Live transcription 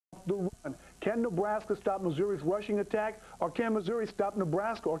stop the run. Can Nebraska stop Missouri's rushing attack, or can Missouri stop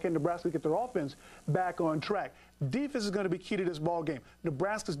Nebraska, or can Nebraska get their offense back on track? Defense is going to be key to this ball game.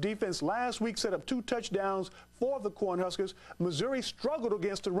 Nebraska's defense last week set up 2 touchdowns for the Cornhuskers. Missouri struggled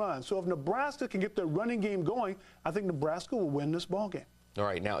against the run. So if Nebraska can get their running game going, I think Nebraska will win this ball game. All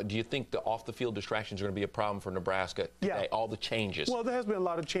right. Now, do you think the off-the-field distractions are going to be a problem for Nebraska today? Yeah. All the changes. Well, there has been a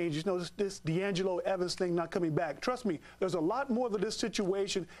lot of changes. You know, this D'Angelo Evans thing not coming back. Trust me, there's a lot more to this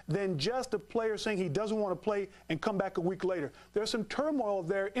situation than just a player saying he doesn't want to play and come back a week later. There's some turmoil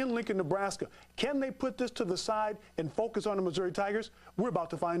there in Lincoln, Nebraska. Can they put this to the side and focus on the Missouri Tigers? We're about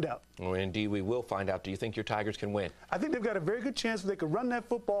to find out. Well, indeed, we will find out. Do you think your Tigers can win? I think they've got a very good chance that they can run that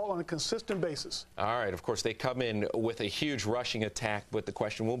football on a consistent basis. All right. Of course, they come in with a huge rushing attack, but the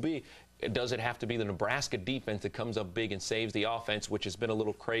question will be, does it have to be the Nebraska defense that comes up big and saves the offense, which has been a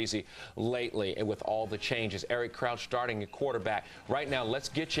little crazy lately and with all the changes? Eric Crouch starting at quarterback. Right now, let's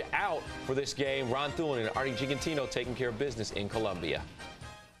get you out for this game. Ron Thulin and Artie Gigantino taking care of business in Columbia.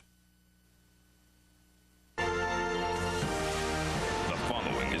 The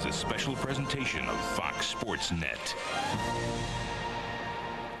following is a special presentation of Fox Sports Net.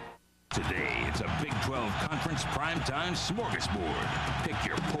 Today, it's a Big 12 Conference primetime smorgasbord. Pick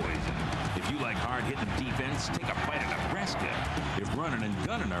your poison. If you like hard-hitting defense, take a bite of Nebraska. If running and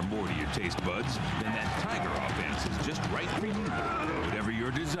gunning are more to your taste buds, then that Tiger offense is just right for you. Whatever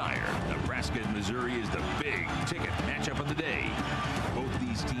your desire, Nebraska and Missouri is the big ticket matchup of the day. Both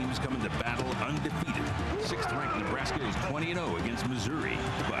these teams come into battle undefeated. 6th-ranked Nebraska is 20-0 against Missouri,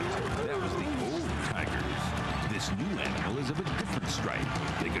 but that was the old Tigers. This new animal is of a different stripe.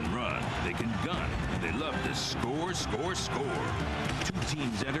 They can run, they can gun, and they love to score, score, score. 2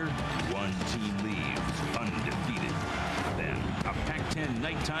 teams enter, 1 team leaves, undefeated. Then, a Pac-10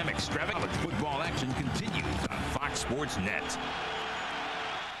 nighttime extravagant football action continues on Fox Sports Net.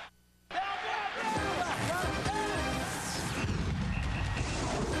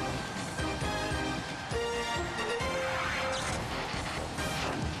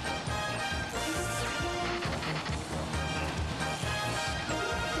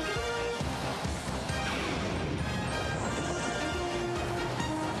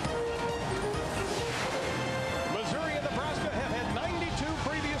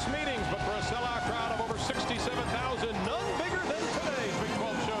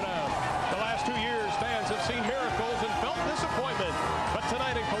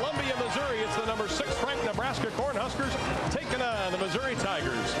 Cornhuskers taking on the Missouri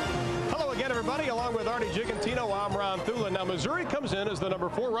Tigers. Hello again, everybody. Along with Artie Gigantino, I'm Ron Thulin. Now, Missouri comes in as the number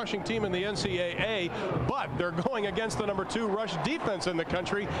 4 rushing team in the NCAA, but they're going against the number 2 rush defense in the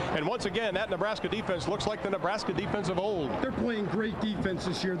country. And once again, that Nebraska defense looks like the Nebraska defense of old. They're playing great defense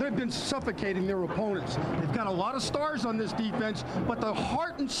this year. They've been suffocating their opponents. They've got a lot of stars on this defense, but the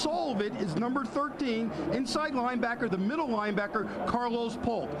heart and soul of it is number 13, inside linebacker, the middle linebacker, Carlos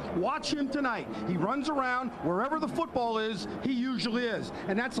Polk. Watch him tonight. He runs around wherever the football is, he usually is.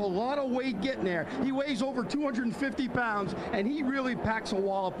 And that's a lot of weight getting there. He weighs over 250 pounds, and he really packs a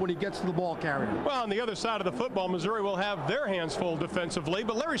wallop when he gets to the ball carrier. Well, on the other side of the football, Missouri will have their hands full defensively.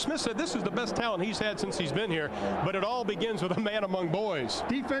 But Larry Smith said this is the best talent he's had since he's been here. But it all begins with a man among boys.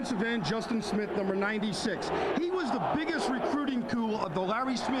 Defensive end Justin Smith, number 96. He was the biggest recruiting coup of the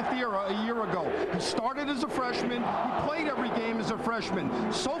Larry Smith era a year ago. He started as a freshman. He played every game as a freshman.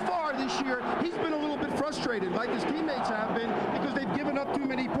 So far this year, he's been a little bit frustrated, like his teammates have been, because they've given up too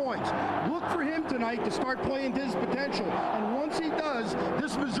many points. Look for him tonight to start playing to his potential. And once he does,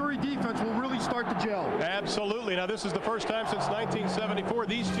 this Missouri defense will really start to gel. Absolutely. Now, this is the first time since 1974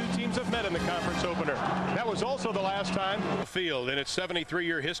 these 2 teams have met in the conference opener. That was also the last time the field in its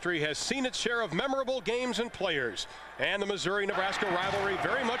 73-year history has seen its share of memorable games and players. And the Missouri-Nebraska rivalry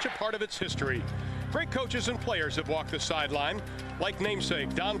very much a part of its history. Great coaches and players have walked the sideline, like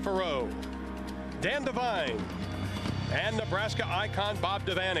namesake Don Farout, Dan Devine, and Nebraska icon Bob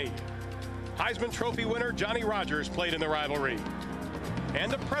Devaney. Heisman Trophy winner Johnny Rodgers played in the rivalry. And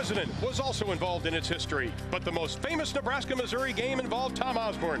the president was also involved in its history. But the most famous Nebraska-Missouri game involved Tom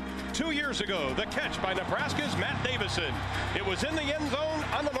Osborne. 2 years ago, the catch by Nebraska's Matt Davison. It was in the end zone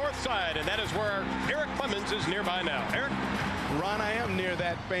on the north side, and that is where Eric Clemens is nearby now. Eric? Ron, I am near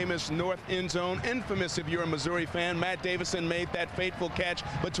that famous north end zone. Infamous if you're a Missouri fan. Matt Davison made that fateful catch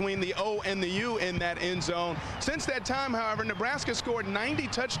between the O and the U in that end zone. Since that time, however, Nebraska scored 90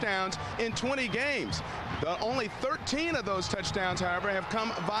 touchdowns in 20 games. Only 13 of those touchdowns, however, have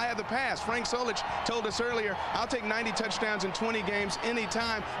come via the pass. Frank Solich told us earlier, I'll take 90 touchdowns in 20 games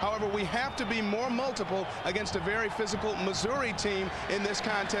anytime. However, we have to be more multiple against a very physical Missouri team in this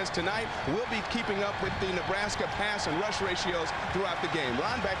contest tonight. We'll be keeping up with the Nebraska pass and rush ratio details throughout the game.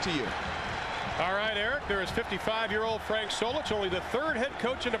 Ron, back to you. All right, Eric, there is 55-year-old Frank Solich, only the third head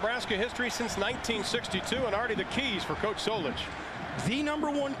coach in Nebraska history since 1962, and already the keys for Coach Solich. The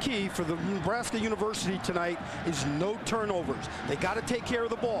 #1 key for the Nebraska University tonight is no turnovers. They got to take care of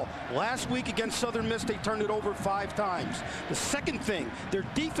the ball. Last week against Southern Miss, they turned it over 5 times. The second thing, their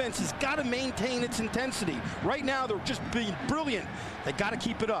defense has got to maintain its intensity. Right now, they're just being brilliant. They got to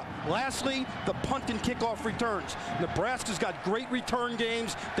keep it up. Lastly, the punt and kickoff returns. Nebraska's got great return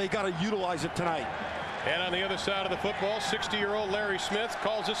games. They got to utilize it tonight. And on the other side of the football, 60-year-old Larry Smith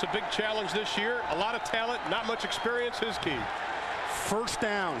calls this a big challenge this year. A lot of talent, not much experience, his key. First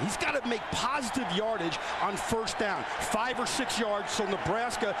down. He's got to make positive yardage on first down. 5 or 6 yards so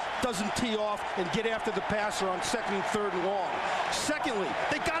Nebraska doesn't tee off and get after the passer on 2nd and 3rd and long. Secondly,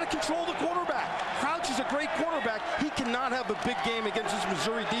 they got to control the quarterback. Crouch is a great quarterback. He cannot have a big game against this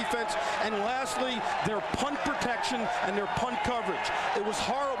Missouri defense. And lastly, their punt protection and their punt coverage. It was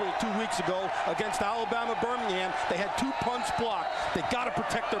horrible 2 weeks ago against Alabama Birmingham. They had 2 punts blocked. They got to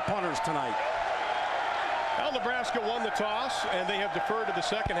protect their punters tonight. Well, Nebraska won the toss, and they have deferred to the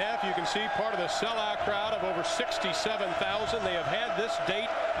second half. You can see part of the sellout crowd of over 67,000. They have had this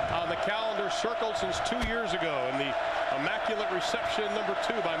date on the calendar circled since 2 years ago in the Immaculate Reception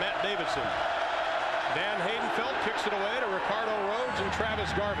 #2 by Matt Davidson. Dan Haydenfeld kicks it away to Ricardo Rhodes and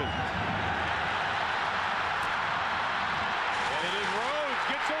Travis Garvin. And it is Rhodes,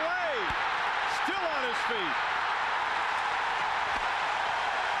 gets away, still on his feet.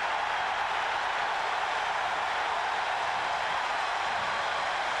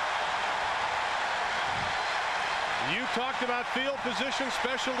 You talked about field position,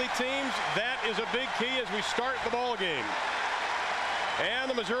 specialty teams. That is a big key as we start the ball game. And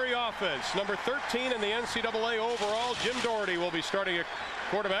the Missouri offense, number 13 in the NCAA overall, Jim Doherty will be starting at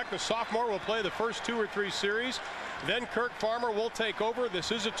quarterback. The sophomore will play the first 2 or 3 series. Then Kirk Farmer will take over.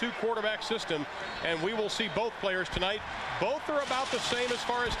 This is a 2-quarterback system, and we will see both players tonight. Both are about the same as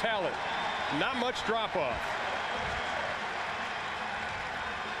far as talent. Not much drop-off.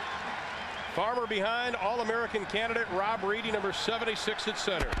 Farmer behind All-American candidate Rob Reedy, number 76 at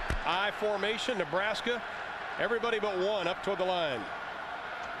center. I formation, Nebraska. Everybody but one up toward the line.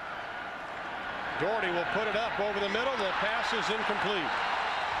 Doherty will put it up over the middle. The pass is incomplete.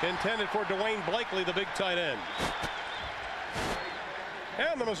 Intended for Dwayne Blakely, the big tight end.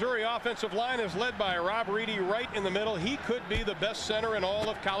 And the Missouri offensive line is led by Rob Reedy right in the middle. He could be the best center in all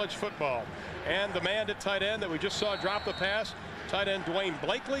of college football. And the man at tight end that we just saw drop the pass, tight end Dwayne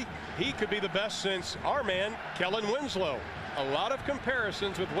Blakely, he could be the best since our man, Kellen Winslow. A lot of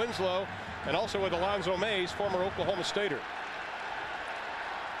comparisons with Winslow and also with Alonzo Mays, former Oklahoma Stater.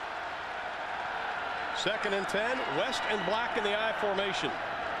 2nd and 10, West and Black in the I formation.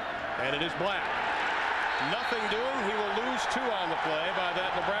 And it is Black. Nothing doing. He will lose 2 on the play by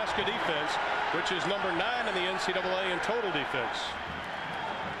that Nebraska defense, which is number 9 in the NCAA in total defense.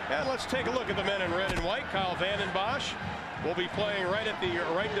 And let's take a look at the men in red and white. Kyle Vandenbosch will be playing right at the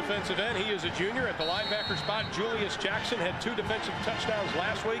right defensive end. He is a junior at the linebacker spot. Julius Jackson had 2 defensive touchdowns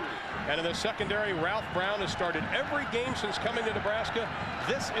last week. And in the secondary, Ralph Brown has started every game since coming to Nebraska.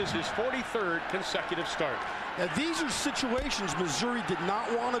 This is his 43rd consecutive start. Now, these are situations Missouri did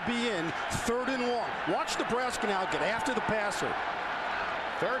not want to be in. 3rd and long. Watch Nebraska now get after the passer.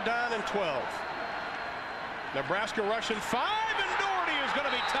 3rd down and 12. Nebraska rushing 5, and Doherty is going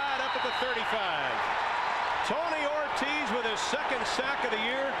to be tied up at the 35. Tony Ortiz with his 2nd sack of the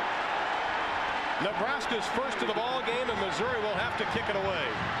year. Nebraska's first of the ball game, and Missouri will have to kick it away.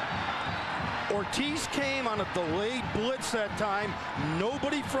 Ortiz came on a delayed blitz that time.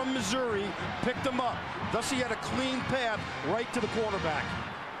 Nobody from Missouri picked him up. Thus, he had a clean path right to the quarterback.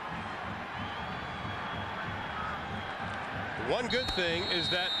 One good thing is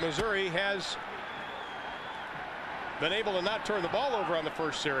that Missouri has been able to not turn the ball over on the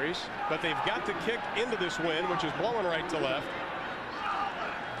first series, but they've got to kick into this wind, which is blowing right to left.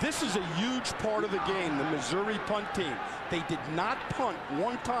 This is a huge part of the game, the Missouri punt team. They did not punt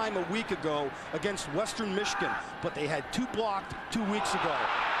one time a week ago against Western Michigan, but they had 2 blocked 2 weeks ago.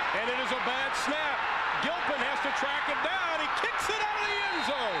 And it is a bad snap. Gilpin has to track it down. He kicks it out of the end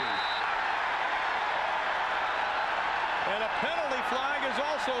zone. And a penalty flag is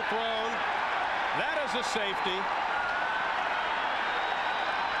also thrown. That is a safety.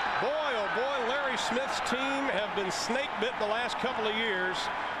 Boy, oh boy, Larry Smith's team have been snake bit the last couple of years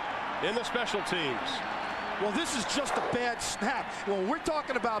in the special teams. Well, this is just a bad snap. When we're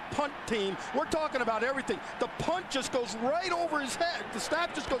talking about punt team, we're talking about everything. The punt just goes right over his head. The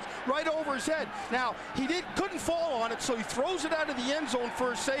snap just goes right over his head. Now, he couldn't fall on it, so he throws it out of the end zone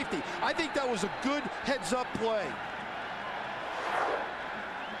for a safety. I think that was a good heads-up play.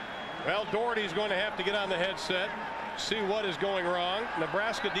 Well, Doherty's going to have to get on the headset, see what is going wrong.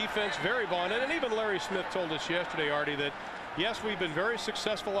 Nebraska defense very vaunted, and even Larry Smith told us yesterday, Artie, that yes, we've been very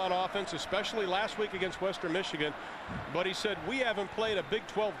successful on offense, especially last week against Western Michigan, but he said we haven't played a Big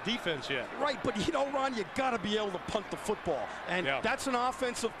 12 defense yet. Right, but you know, Ron, you got to be able to punt the football, and that's an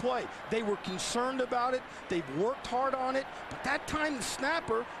offensive play. They were concerned about it. They've worked hard on it, but that time the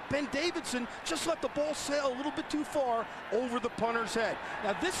snapper, Ben Davidson, just let the ball sail a little bit too far over the punter's head.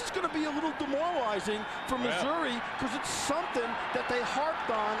 Now, this is going to be a little demoralizing for Missouri because it's something that they harped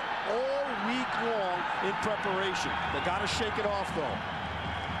on all week long in preparation. They got to shake it off, though.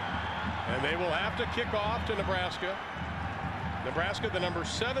 And they will have to kick off to Nebraska. Nebraska, the number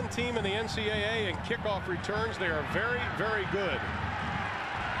 7 team in the NCAA in kickoff returns. They are very, very good.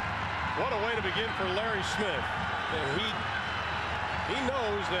 What a way to begin for Larry Smith. And he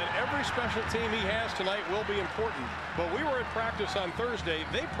knows that every special team he has tonight will be important. But we were at practice on Thursday.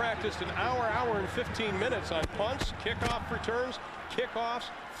 They practiced an hour and 15 minutes on punts, kickoff returns, kickoffs,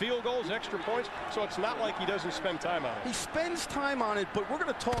 field goals, extra points. So it's not like he doesn't spend time on it. He spends time on it, but we're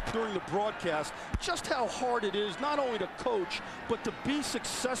going to talk during the broadcast just how hard it is not only to coach, but to be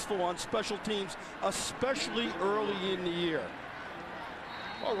successful on special teams, especially early in the year.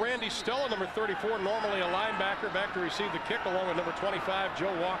 Well, Randy Stella, number 34, normally a linebacker, back to receive the kick along with number 25,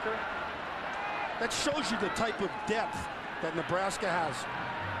 Joe Walker. That shows you the type of depth that Nebraska has.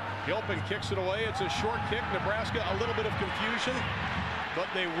 Gilpin kicks it away. It's a short kick. Nebraska, a little bit of confusion, but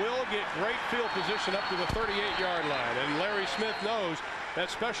they will get great field position up to the 38-yard line. And Larry Smith knows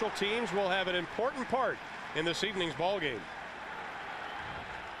that special teams will have an important part in this evening's ball game.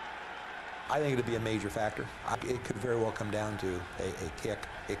 I think it'd be a major factor. It could very well come down to a kick.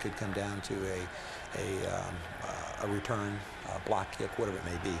 It could come down to a return, a block kick, whatever it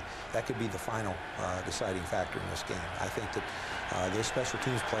may be. That could be the final deciding factor in this game. I think that those special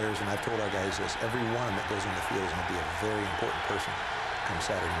teams players, and I've told our guys this, every one that goes in the field is going to be a very important person come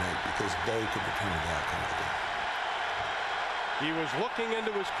Saturday night because they could determine the outcome of the game. He was looking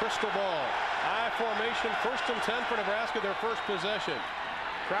into his crystal ball. I formation, 1st and 10 for Nebraska, their first possession.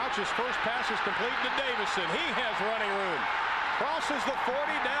 Crouch's first pass is complete to Davison. He has running room. Crosses the 40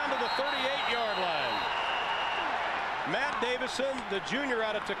 down to the 38-yard line. Matt Davison, the junior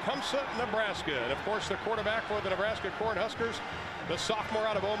out of Tecumseh, Nebraska. And, of course, the quarterback for the Nebraska Cornhuskers, the sophomore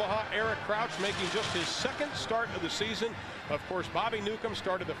out of Omaha, Eric Crouch, making just his 2nd start of the season. Of course, Bobby Newcomb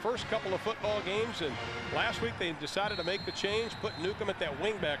started the first couple of football games, and last week they decided to make the change, put Newcomb at that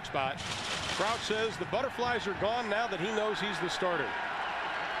wingback spot. Crouch says the butterflies are gone now that he knows he's the starter.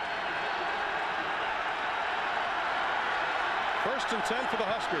 1st and 10 for the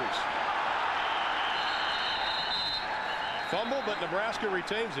Huskers. Fumble, but Nebraska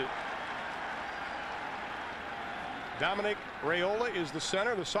retains it. Dominic Raiola is the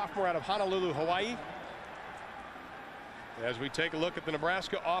center, the sophomore out of Honolulu, Hawaii. As we take a look at the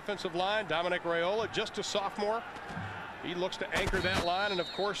Nebraska offensive line, Dominic Raiola, just a sophomore. He looks to anchor that line, and of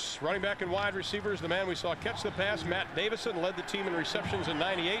course, running back and wide receivers, the man we saw catch the pass, Matt Davison, led the team in receptions in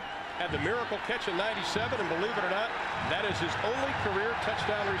 '98, had the miracle catch in '97, and believe it or not, that is his only career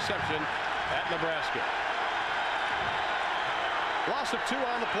touchdown reception at Nebraska. Loss of 2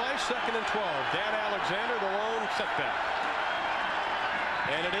 on the play, 2nd and 12. Dan Alexander, the lone setback.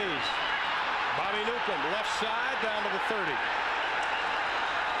 And it is Bobby Newcomb, left side, down to the 30.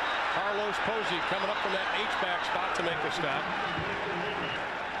 Carlos Posey coming up from that H-back spot to make the stop.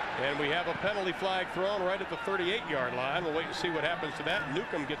 And we have a penalty flag thrown right at the 38-yard line. We'll wait and see what happens to that.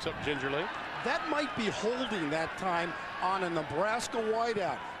 Newcomb gets up gingerly. That might be holding that time on a Nebraska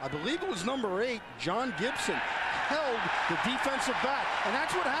wideout. I believe it was number 8, John Gibson, held the defensive back. And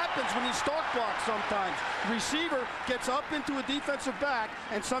that's what happens when you stalk block sometimes. The receiver gets up into a defensive back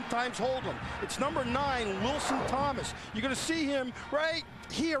and sometimes hold him. It's number 9, Wilson Thomas. You're going to see him right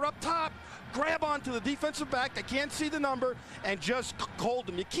here up top. Grab onto the defensive back. They can't see the number and just hold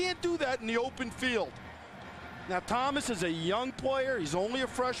him. You can't do that in the open field. Now, Thomas is a young player. He's only a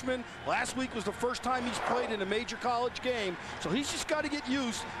freshman. Last week was the first time he's played in a major college game. So he's just got to get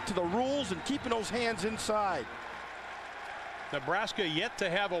used to the rules and keeping those hands inside. Nebraska yet to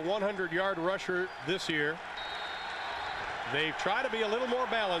have a 100-yard rusher this year. They've tried to be a little more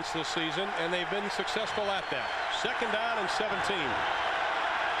balanced this season, and they've been successful at that. 2nd down and 17.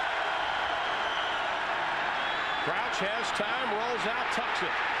 Crouch has time, rolls out, tucks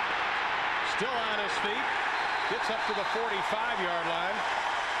it. Still on his feet. Gets up to the 45-yard line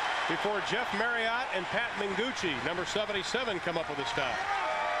before Jeff Marriott and Pat Mingucci, number 77, come up with a stop.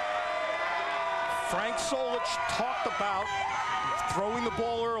 Frank Solich talked about throwing the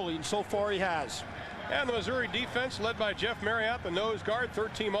ball early, and so far he has. And the Missouri defense led by Jeff Marriott, the nose guard,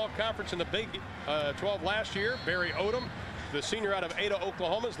 third-team all-conference in the Big 12 last year. Barry Odom, the senior out of Ada,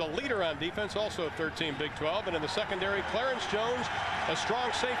 Oklahoma, is the leader on defense, also third-team Big 12. And in the secondary, Clarence Jones, a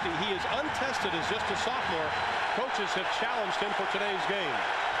strong safety. He is untested as just a sophomore. Coaches have challenged him for today's game.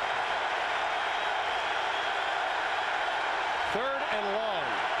 Third and long.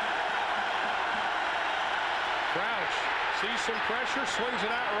 Crouch sees some pressure, swings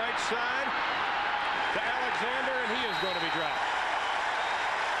it out right side to Alexander, and he is going to be dropped.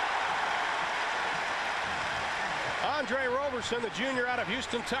 Andre Roberson, the junior out of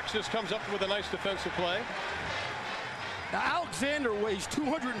Houston, Texas, comes up with a nice defensive play. Now, Alexander weighs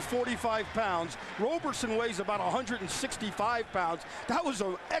 245 pounds. Roberson weighs about 165 pounds. That was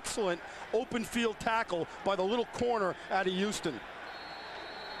an excellent open field tackle by the little corner out of Houston.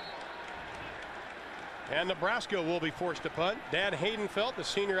 And Nebraska will be forced to punt. Dan Haydenfeld, the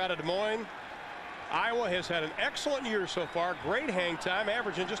senior out of Des Moines, Iowa, has had an excellent year so far. Great hang time,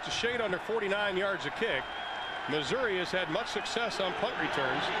 averaging just a shade under 49 yards a kick. Missouri has had much success on punt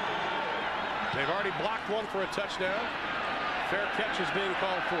returns. They've already blocked one for a touchdown. Fair catch is being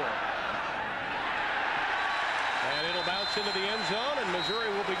called for. And it'll bounce into the end zone, and Missouri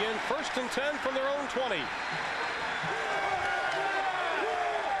will begin 1st and 10 from their own 20.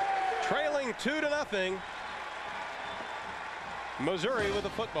 Trailing 2-0. Missouri with the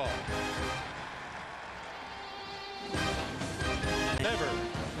football. Never.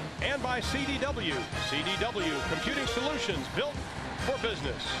 And by CDW. CDW, computing solutions built for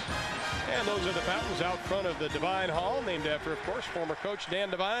business. And those are the fountains out front of the Devine Hall, named after, of course, former coach Dan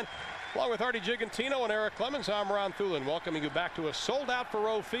Devine. Along with Artie Gigantino and Eric Clemens, I'm Ron Thulin, welcoming you back to a sold-out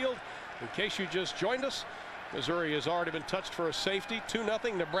Farout field. In case you just joined us, Missouri has already been touched for a safety.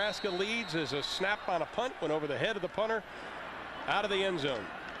 2-0. Nebraska leads as a snap on a punt went over the head of the punter out of the end zone.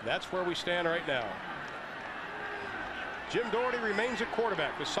 That's where we stand right now. Jim Doherty remains at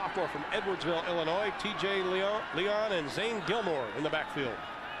quarterback. The sophomore from Edwardsville, Illinois, T.J. Leon and Zane Gilmore in the backfield.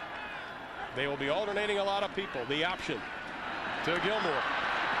 They will be alternating a lot of people. The option to Gilmore.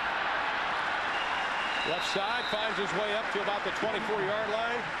 Left side, finds his way up to about the 24-yard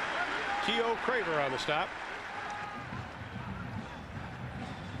line. Keogh Craver on the stop.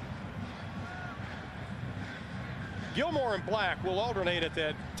 Gilmore and Black will alternate at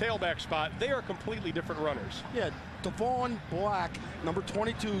that tailback spot. They are completely different runners. Yeah, Devon Black, number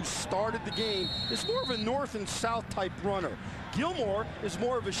 22, started the game. It's more of a north and south type runner. Gilmore is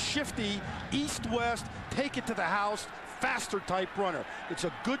more of a shifty, east-west, take it to the house, faster type runner. It's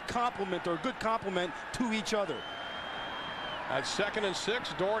a good complement, or a good complement to each other. At 2nd and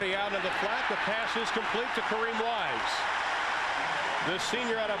 6, Doherty out in the flat. The pass is complete to Kareem Wise, the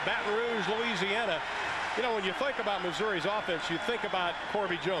senior out of Baton Rouge, Louisiana. You know, when you think about Missouri's offense, you think about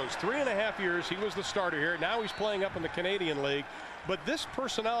Corby Jones. 3.5 years, he was the starter here. Now he's playing up in the Canadian League. But this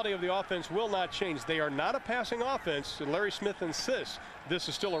personality of the offense will not change. They are not a passing offense, and Larry Smith insists this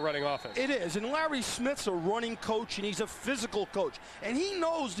is still a running offense. It is, and Larry Smith's a running coach, and he's a physical coach. And he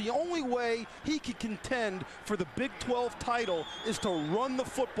knows the only way he can contend for the Big 12 title is to run the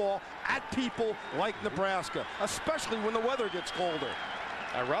football at people like Nebraska, especially when the weather gets colder.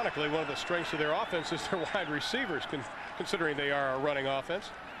 Ironically, one of the strengths of their offense is their wide receivers, considering they are a running offense.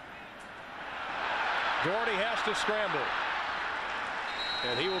 Doherty has to scramble.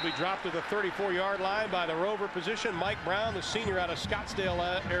 And he will be dropped to the 34-yard line by the rover position. Mike Brown, the senior out of Scottsdale,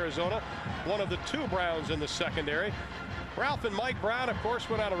 Arizona, one of the 2 Browns in the secondary. Ralph and Mike Brown, of course,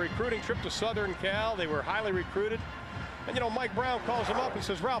 went on a recruiting trip to Southern Cal. They were highly recruited. And, you know, Mike Brown calls him up and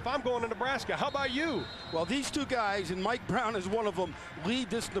says, Ralph, I'm going to Nebraska. How about you? Well, these 2 guys, and Mike Brown is one of them, lead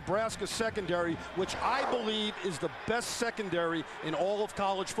this Nebraska secondary, which I believe is the best secondary in all of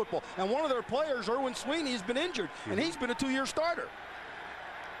college football. And one of their players, Erwin Sweeney, has been injured, and he's been a 2-year starter.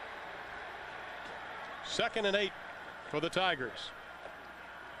 2nd and 8 for the Tigers.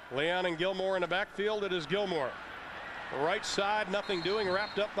 Leon and Gilmore in the backfield. It is Gilmore. Right side, nothing doing,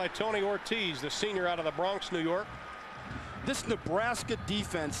 wrapped up by Tony Ortiz, the senior out of the Bronx, New York. This Nebraska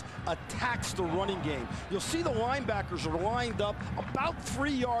defense attacks the running game. You'll see the linebackers are lined up about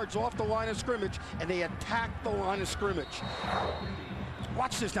 3 yards off the line of scrimmage, and they attack the line of scrimmage.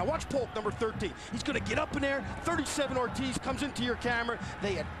 Watch this now. Watch Polk, number 13. He's going to get up in there. 37 Ortiz comes into your camera.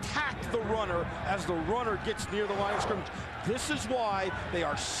 They attack the runner as the runner gets near the line of scrimmage. This is why they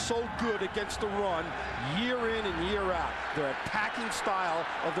are so good against the run year in and year out. Their attacking style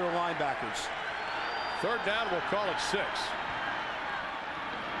of their linebackers. 3rd down, we'll call it 6.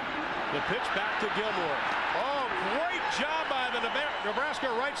 The pitch back to Gilmore. Oh, Great job by the Nebraska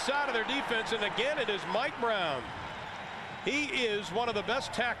right side of their defense, and again it is Mike Brown. He is one of the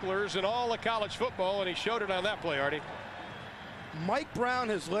best tacklers in all of college football, and he showed it on that play, Artie. Mike Brown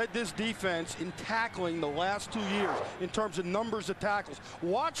has led this defense in tackling the last 2 years in terms of numbers of tackles.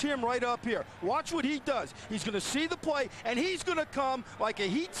 Watch him right up here. Watch what he does. He's going to see the play, and he's going to come like a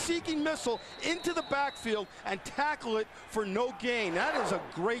heat-seeking missile into the backfield and tackle it for no gain. That is a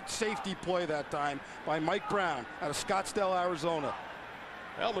great safety play that time by Mike Brown out of Scottsdale, Arizona.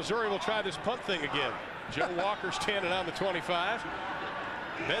 Well, Missouri will try this punt thing again. Joe Walker standing on the 25.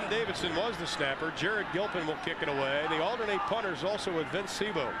 Ben Davidson was the snapper. Jared Gilpin will kick it away. The alternate punter is also with Vince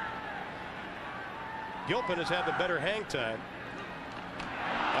Sebo. Gilpin has had the better hang time.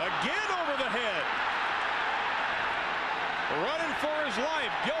 Again over the head. Running for his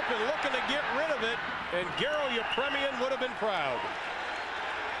life. Gilpin looking to get rid of it, and Garo Yepremian would have been proud.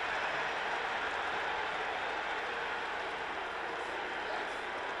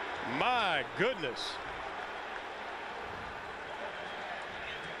 My goodness.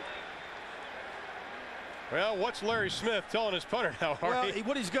 Well, what's Larry Smith telling his punter now, Hardy? Well,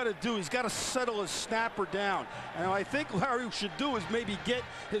 what he's got to do, he's got to settle his snapper down. And I think Larry should do is maybe get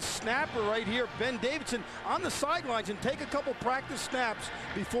his snapper right here, Ben Davidson, on the sidelines and take a couple practice snaps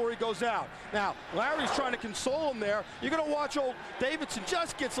before he goes out. Now, Larry's trying to console him there. You're going to watch old Davidson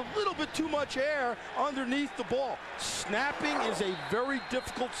just gets a little bit too much air underneath the ball. Snapping is a very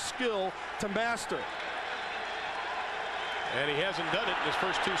difficult skill to master. And he hasn't done it in his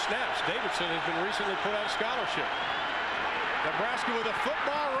first 2 snaps. Davidson has been recently put on scholarship. Nebraska with a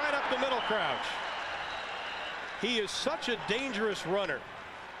football right up the middle, Crouch. He is such a dangerous runner.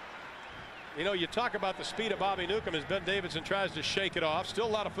 You know, you talk about the speed of Bobby Newcomb as Ben Davidson tries to shake it off. Still a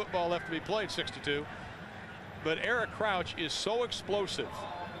lot of football left to be played, 6-2. But Eric Crouch is so explosive.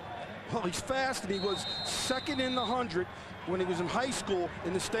 Well, he's fast, and he was second in the 100 when he was in high school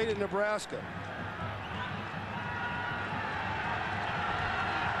in the state of Nebraska.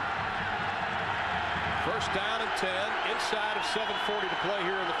 First down and 10, inside of 7:40 to play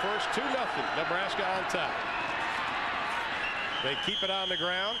here in the first. 2-0, Nebraska on top. They keep it on the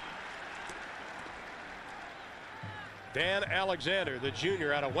ground. Dan Alexander, the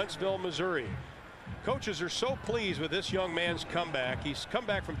junior out of Wentzville, Missouri. Coaches are so pleased with this young man's comeback. He's come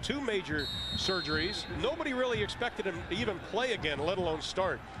back from 2 major surgeries. Nobody really expected him to even play again, let alone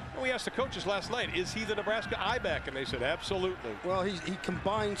start. And we asked the coaches last night, is he the Nebraska I-back? And they said, absolutely. Well, he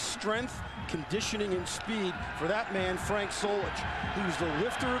combines strength, conditioning, and speed for that man, Frank Solich. He was the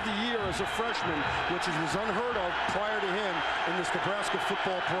lifter of the year as a freshman, which was unheard of prior to him in this Nebraska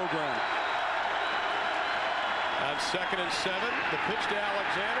football program. On 2nd and 7, the pitch to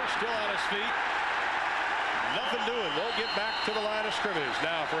Alexander, still on his feet. Nothing doing. Won't get back to the line of scrimmage.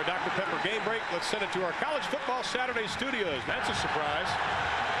 Now for a Dr. Pepper game break, let's send it to our College Football Saturday studios. That's a surprise.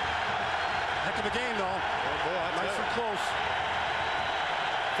 Heck of a game, though. Oh, boy, nice and close.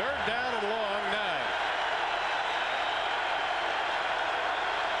 3rd down and long, 9.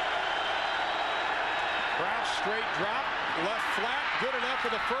 Crouch straight drop, left flat, good enough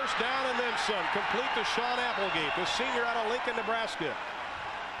for the first down and then some. Complete to Sean Applegate, the senior out of Lincoln, Nebraska.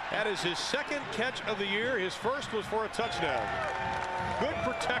 That is his 2nd catch of the year. His first was for a touchdown. Good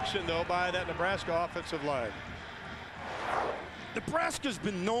protection, though, by that Nebraska offensive line. Nebraska's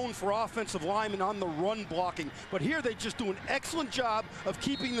been known for offensive linemen on the run blocking, but here they just do an excellent job of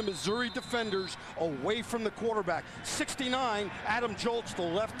keeping the Missouri defenders away from the quarterback. 69, Adam Jolch, the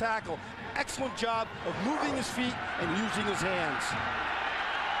left tackle. Excellent job of moving his feet and using his hands.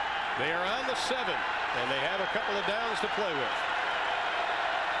 They are on the 7, and they have a couple of downs to play with.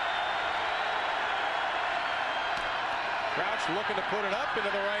 Crouch looking to put it up into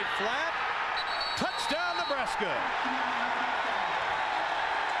the right flat. Touchdown, Nebraska.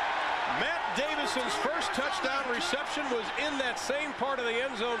 Matt Davison's first touchdown reception was in that same part of the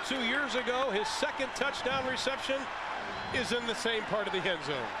end zone 2 years ago. His 2nd touchdown reception is in the same part of the end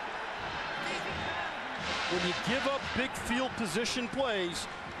zone. When you give up big field position plays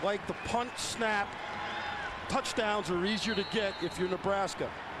like the punt, snap, touchdowns are easier to get if you're Nebraska.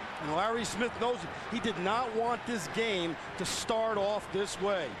 And Larry Smith knows it. He did not want this game to start off this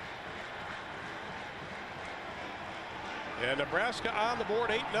way. And Nebraska on the board,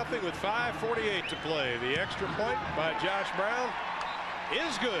 8-0 with 5:48 to play. The extra point by Josh Brown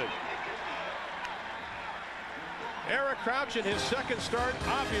is good. Eric Crouch in his 2nd start,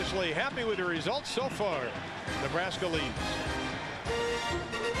 obviously happy with the results so far. Nebraska leads.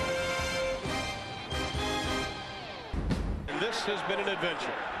 And this has been an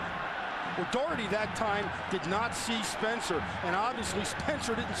adventure. Well, Doherty that time did not see Spencer, and obviously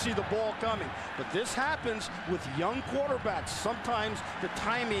Spencer didn't see the ball coming. But this happens with young quarterbacks. Sometimes the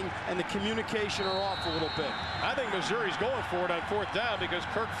timing and the communication are off a little bit. I think Missouri's going for it on 4th down because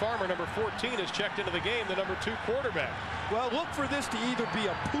Kirk Farmer, number 14, has checked into the game, the number 2 quarterback. Well, look for this to either be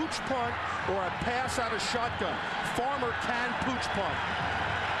a pooch punt or a pass out of shotgun. Farmer can pooch punt.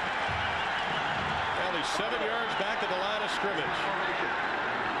 Well, he's 7 yards back at the line of scrimmage.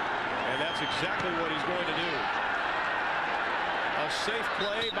 And that's exactly what he's going to do. A safe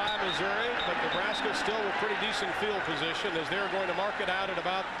play by Missouri, but Nebraska still with pretty decent field position as they're going to mark it out at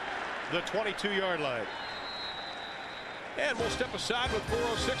about the 22-yard line. And we'll step aside with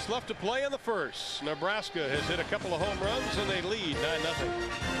 4:06 left to play in the first. Nebraska has hit a couple of home runs and they lead 9-0.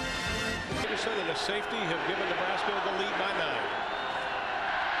 Peterson and a safety have given Nebraska the lead by 9.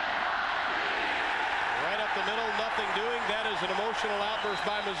 Right up the middle, nothing doing. That is an emotional outburst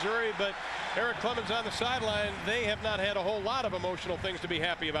by Missouri, but Eric Clemens on the sideline, they have not had a whole lot of emotional things to be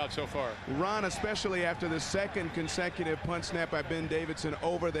happy about so far. Ron, especially after the second consecutive punt snap by Ben Davidson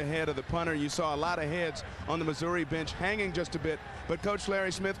over the head of the punter, you saw a lot of heads on the Missouri bench hanging just a bit, but Coach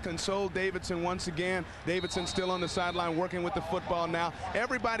Larry Smith consoled Davidson once again. Davidson still on the sideline working with the football now.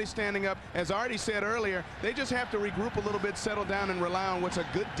 Everybody standing up. As already said earlier, they just have to regroup a little bit, settle down, and rely on what's a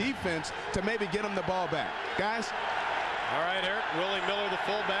good defense to maybe get them the ball back. Guys? All right, Eric. Willie Miller, the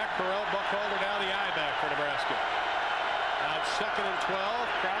fullback. Correll Buckholder now the I-back for Nebraska. On 2nd and 12,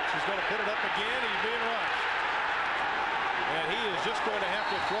 Crouch is going to put it up again. He's being rushed. And he is just going to have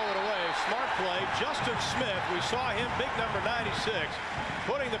to throw it away. Smart play. Justin Smith, we saw him, big number 96,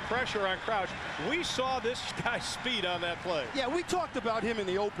 putting the pressure on Crouch. We saw this guy's speed on that play. Yeah, we talked about him in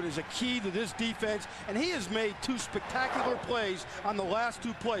the open as a key to this defense, and he has made 2 spectacular plays on the last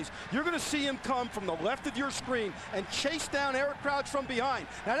 2 plays. You're going to see him come from the left of your screen and chase down Eric Crouch from behind.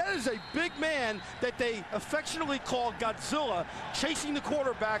 Now, that is a big man that they affectionately call Godzilla, chasing the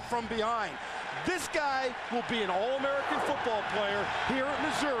quarterback from behind. This guy will be an All-American football player here at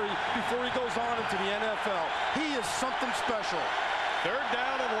Missouri before he goes on into the NFL. He is something special. 3rd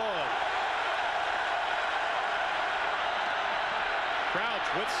down and 1. Crouch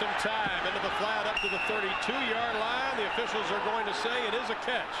with some time into the flat up to the 32-yard line. The officials are going to say it is a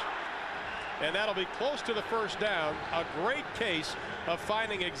catch. And that'll be close to the 1st down. A great case of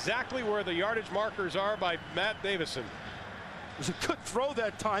finding exactly where the yardage markers are by Matt Davison. It was a good throw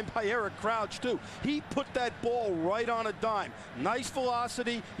that time by Eric Crouch, too. He put that ball right on a dime. Nice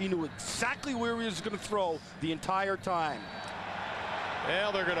velocity. He knew exactly where he was going to throw the entire time.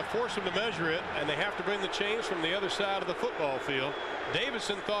 Well, they're going to force him to measure it, and they have to bring the chains from the other side of the football field.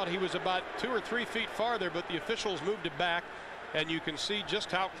 Davison thought he was about 2 or 3 feet farther, but the officials moved it back, and you can see just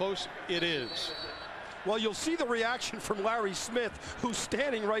how close it is. Well, you'll see the reaction from Larry Smith, who's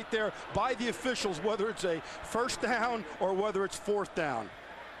standing right there by the officials, whether it's a 1st down or whether it's 4th down.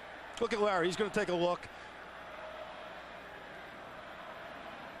 Look at Larry. He's going to take a look.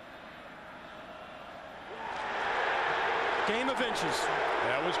 Game of inches.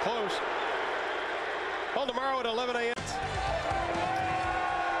 That was close. Well, tomorrow at 11 a.m.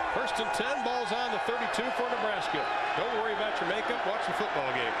 1st and 10, balls on the 32 for Nebraska. Don't worry about your makeup. Watch the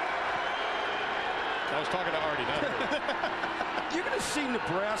football game. I was talking to Artie, not her. You're going to see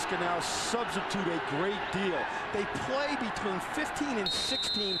Nebraska now substitute a great deal. They play between 15 and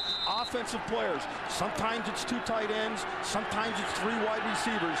 16 offensive players. Sometimes it's 2 tight ends. Sometimes it's 3 wide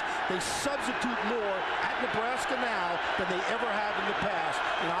receivers. They substitute more at Nebraska now than they ever have in the past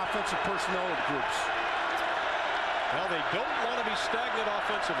in offensive personnel groups. Well, they don't want to be stagnant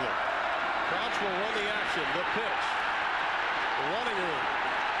offensively. Crouch will run the action. The pitch. The running room.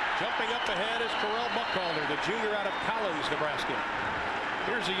 Jumping up ahead is Corell Buckholder, the junior out of Collins, Nebraska.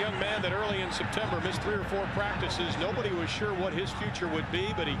 Here's a young man that early in September missed 3 or 4 practices. Nobody was sure what his future would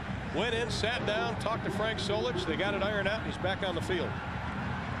be, but he went in, sat down, talked to Frank Solich. They got it ironed out, and he's back on the field.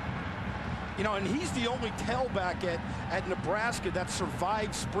 You know, and he's the only tailback at Nebraska that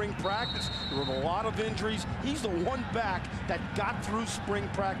survived spring practice. There were a lot of injuries. He's the one back that got through spring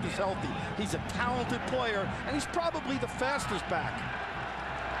practice healthy. He's a talented player, and he's probably the fastest back.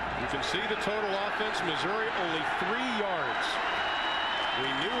 You can see the total offense. Missouri only 3 yards. We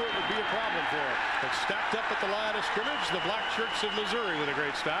knew it would be a problem for him. But stacked up at the line of scrimmage, the black shirts of Missouri with a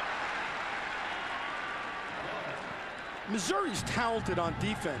great stop. Missouri's talented on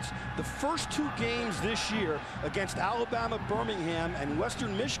defense. The first 2 games this year against Alabama, Birmingham, and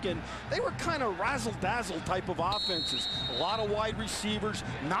Western Michigan, they were kind of razzle-dazzle type of offenses. A lot of wide receivers,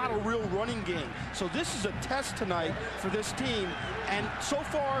 not a real running game. So this is a test tonight for this team, and so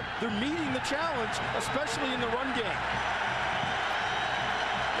far they're meeting the challenge, especially in the run game.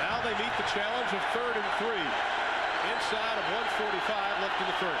 Now Now they meet the challenge of 3rd and 3. Inside of 1:45 left in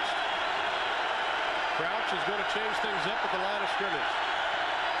the first. Crouch is going to change things up at the line of scrimmage.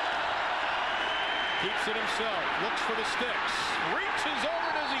 Keeps it himself. Looks for the sticks. Reaches over.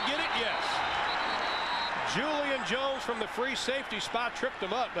 Does he get it? Yes. Julian Jones from the free safety spot tripped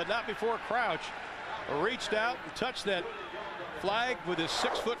him up, but not before Crouch reached out and touched that flag with his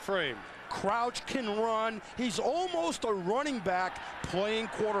 6-foot frame. Crouch can run. He's almost a running back playing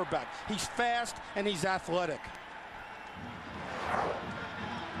quarterback. He's fast and he's athletic.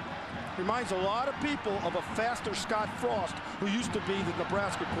 Reminds a lot of people of a faster Scott Frost, who used to be the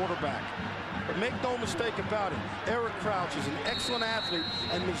Nebraska quarterback. But make no mistake about it, Eric Crouch is an excellent athlete,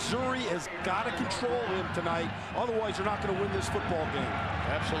 and Missouri has got to control him tonight. Otherwise, you're not going to win this football game.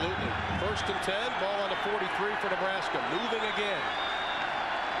 Absolutely. 1st and 10, ball on the 43 for Nebraska. Moving again.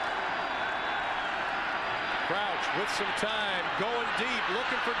 Crouch with some time, going deep,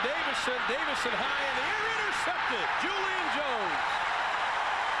 looking for Davison. Davison high in the air, intercepted. Julian Jones.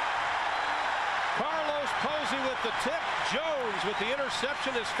 Carlos Posey with the tip. Jones with the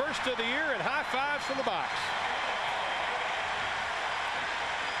interception, his first of the year, and high fives from the box.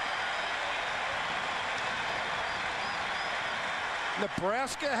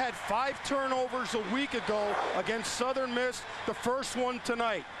 Nebraska had 5 turnovers a week ago against Southern Miss, the first one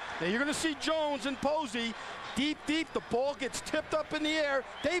tonight. Now you're going to see Jones and Posey deep, the ball gets tipped up in the air.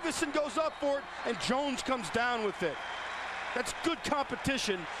 Davison goes up for it, and Jones comes down with it. That's good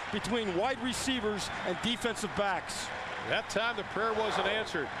competition between wide receivers and defensive backs. That time the prayer wasn't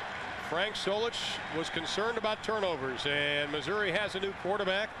answered. Frank Solich was concerned about turnovers, and Missouri has a new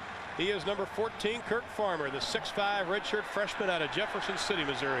quarterback. He is number 14, Kirk Farmer, the 6'5" redshirt freshman out of Jefferson City,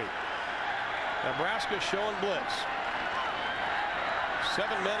 Missouri. Nebraska showing blitz.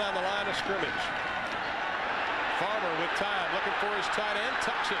 7 men on the line of scrimmage. Farmer with time, looking for his tight end,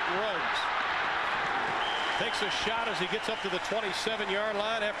 tucks it and runs. Takes a shot as he gets up to the 27-yard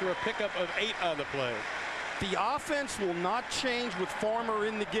line after a pickup of 8 on the play. The offense will not change with Farmer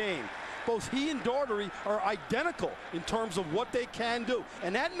in the game. Both he and Daugherty are identical in terms of what they can do.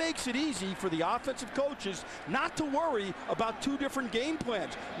 And that makes it easy for the offensive coaches not to worry about 2 different game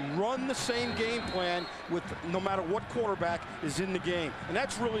plans. Run the same game plan with no matter what quarterback is in the game. And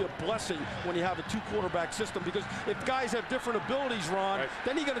that's really a blessing when you have a 2-quarterback system, because if guys have different abilities, Ron, right,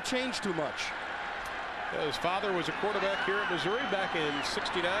 then you got to change too much. His father was a quarterback here at Missouri back in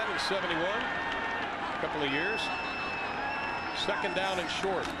 '69 and '71. A couple of years. 2nd down and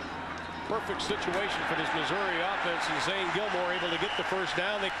short. Perfect situation for this Missouri offense, and Zane Gilmore able to get the first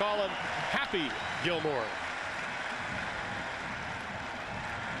down. They call him Happy Gilmore.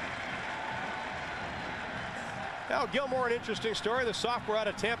 Now Gilmore, an interesting story. The sophomore out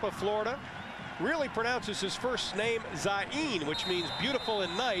of Tampa, Florida, really pronounces his first name Zayn, which means beautiful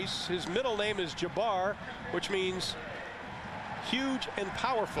and nice. His middle name is Jabbar, which means huge and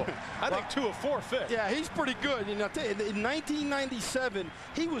powerful. I think 2 of 4 fit. Yeah, he's pretty good. You know, in 1997,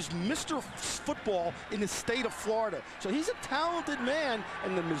 he was Mr. Football in the state of Florida. So he's a talented man,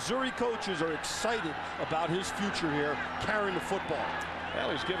 and the Missouri coaches are excited about his future here, carrying the football.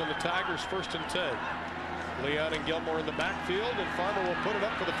 Well, he's given the Tigers 1st and 10. Leon and Gilmore in the backfield, and Farmer will put it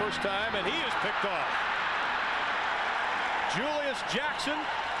up for the first time, and he is picked off. Julius Jackson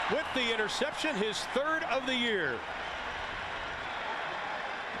with the interception, his 3rd of the year.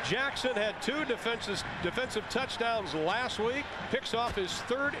 Jackson had 2 defensive touchdowns last week, picks off his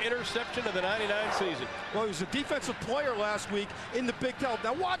 3rd interception of the '99 season. Well, he was a defensive player last week in the Big 12.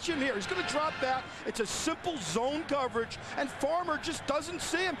 Now watch him here. He's going to drop back. It's a simple zone coverage, and Farmer just doesn't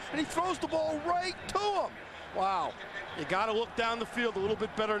see him, and he throws the ball right to him. Wow. You got to look down the field a little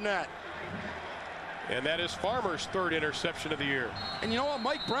bit better than that. And that is Farmer's 3rd interception of the year. And you know what?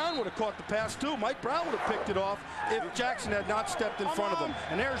 Mike Brown would have caught the pass too. Mike Brown would have picked it off if Jackson had not stepped in front of him.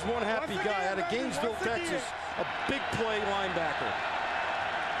 And there's one happy guy out of Gainesville, Texas, a big play linebacker.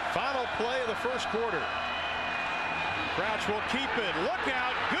 Final play of the first quarter. Crouch will keep it. Look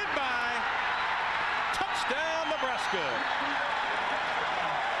out. Goodbye. Touchdown, Nebraska.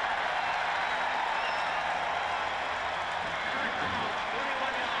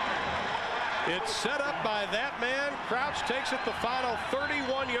 It's set up by that man. Crouch takes it the final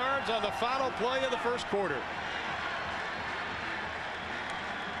 31 yards on the final play of the first quarter.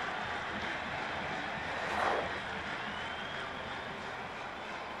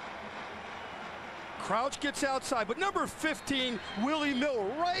 Crouch gets outside, but number 15, Willie Miller,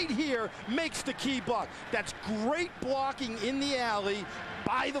 right here, makes the key block. That's great blocking in the alley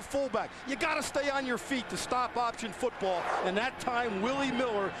by the fullback. You got to stay on your feet to stop option football, and that time Willie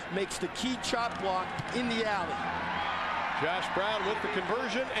Miller makes the key chop block in the alley. Josh Brown with the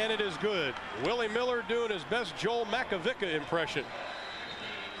conversion, and it is good. Willie Miller doing his best Joel Makovica impression.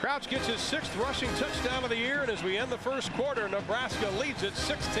 Crouch gets his 6th rushing touchdown of the year, and as we end the first quarter, Nebraska leads it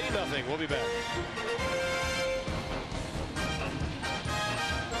 16-0. We'll be back.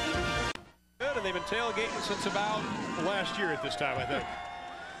 Good, and they've been tailgating since about last year at this time, I think.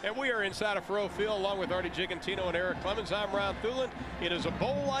 And we are inside of Farout Field along with Artie Gigantino and Eric Clemens. I'm Ron Thulin. It is a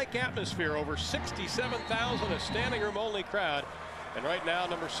bowl-like atmosphere, over 67,000, a standing room only crowd. And right now,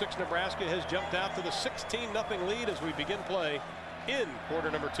 number 6 Nebraska has jumped out to the 16-0 lead as we begin play in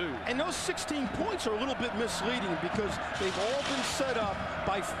quarter number 2. And those 16 points are a little bit misleading because they've all been set up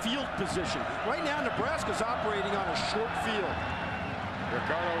by field position. Right now, Nebraska's operating on a short field.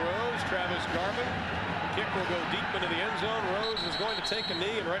 Ricardo Rose, Travis Garvin. Kick will go deep into the end zone. Rose is going to take a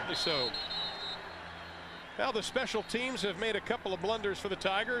knee, and rightly so. Now the special teams have made a couple of blunders for the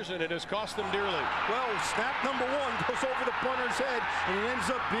Tigers, and it has cost them dearly. Well, snap number 1 goes over the punter's head, and it ends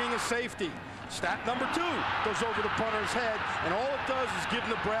up being a safety. Snap number 2 goes over the punter's head, and all it does is give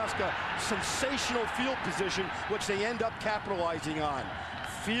Nebraska sensational field position, which they end up capitalizing on.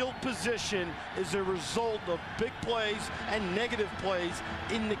 Field position is a result of big plays and negative plays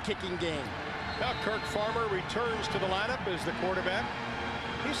in the kicking game. Now Kirk Farmer returns to the lineup as the quarterback.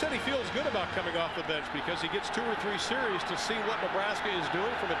 He said he feels good about coming off the bench because he gets 2 or 3 series to see what Nebraska is doing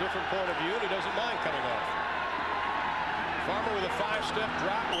from a different point of view, and he doesn't mind coming off. Farmer with a 5-step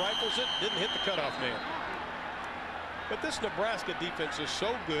drop, rifles it, didn't hit the cutoff man. But this Nebraska defense is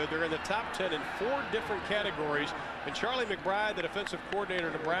so good. They're in the top 10 in 4 different categories. And Charlie McBride, the defensive coordinator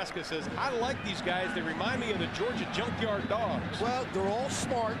of Nebraska, says, I like these guys. They remind me of the Georgia Junkyard Dogs. Well, they're all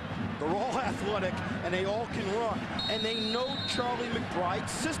smart, they're all athletic, and they all can run. And they know Charlie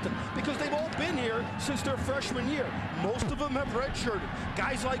McBride's system because they've all been here since their freshman year. Most of them have redshirted.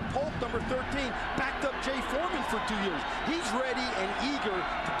 Guys like Polk, number 13, backed up Jay Foreman for 2 years. He's ready and eager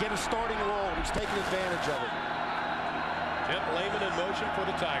to get a starting role, and he's taking advantage of it. Kent Lehman in motion for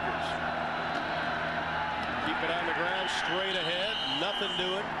the Tigers. Keep it on the ground, straight ahead, nothing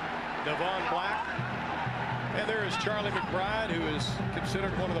doing. Devon Black. And there is Charlie McBride, who is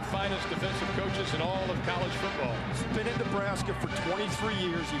considered one of the finest defensive coaches in all of college football. He's been in Nebraska for 23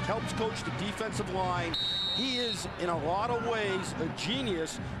 years. He helps coach the defensive line. He is, in a lot of ways, a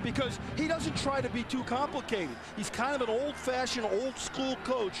genius because he doesn't try to be too complicated. He's kind of an old-fashioned, old-school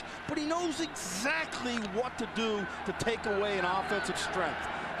coach, but he knows exactly what to do to take away an offensive strength.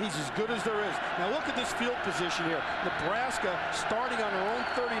 He's as good as there is. Now look at this field position here. Nebraska starting on their own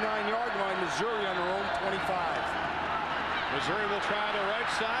 39-yard line, Missouri on their own 25. Missouri will try the right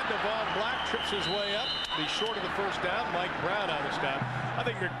side. Devon Black trips his way up. Be short of the first down. Mike Brown on the stop. I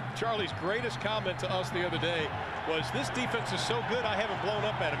think Charlie's greatest comment to us the other day was, this defense is so good I haven't blown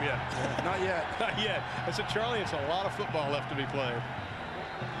up at him yet. Not yet. Not yet. I said, Charlie, it's a lot of football left to be played.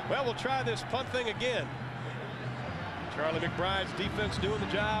 Well, we'll try this punt thing again. Charlie McBride's defense doing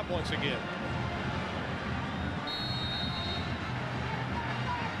the job once again.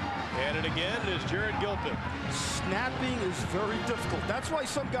 And it again is Jared Gilpin. Snapping is very difficult. That's why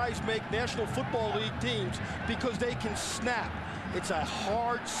some guys make National Football League teams, because they can snap. It's a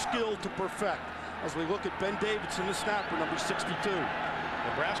hard skill to perfect. As we look at Ben Davidson, the snapper, number 62.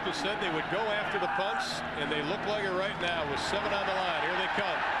 Nebraska said they would go after the punts, and they look like it right now with 7 on the line. Here they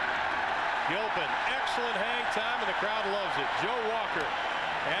come. Gilpin, excellent hang time, and the crowd loves it. Joe Walker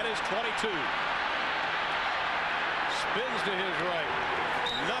at his 22. Spins to his right.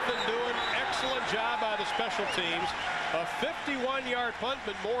 Nothing doing. Excellent job by the special teams. A 51-yard punt,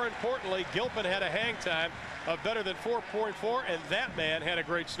 but more importantly, Gilpin had a hang time of better than 4.4, and that man had a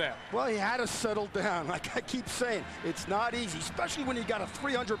great snap. Well, he had to settle down. Like I keep saying, it's not easy, especially when you got a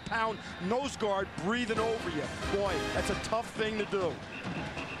 300-pound nose guard breathing over you. Boy, that's a tough thing to do.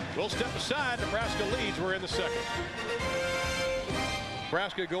 We'll step aside. Nebraska leads. We're in the second.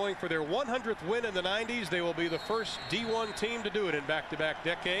 Nebraska going for their 100th win in the 90s. They will be the first D1 team to do it in back-to-back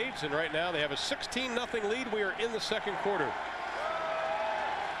decades. And right now they have a 16-0 lead. We are in the second quarter.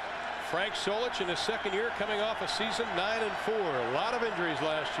 Frank Solich in his second year, coming off a season 9-4. A lot of injuries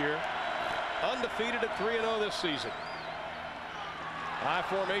last year. Undefeated at 3-0 this season. High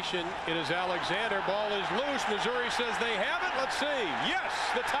formation, it is Alexander. Ball is loose. Missouri says they have it. Let's see. Yes,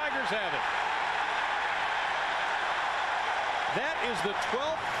 the Tigers have it. That is the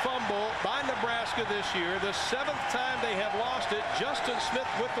 12th fumble by Nebraska this year, the 7th time they have lost it. Justin Smith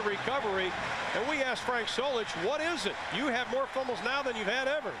with the recovery. And we asked Frank Solich, what is it? You have more fumbles now than you've had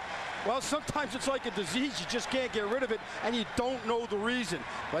ever. Well, sometimes it's like a disease. You just can't get rid of it, and you don't know the reason.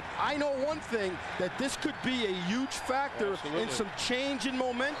 But I know one thing, that this could be a huge factor in some change in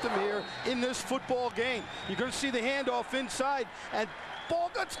momentum here in this football game. You're going to see the handoff inside, and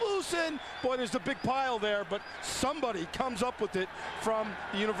ball gets loose, and boy, there's a big pile there, but somebody comes up with it from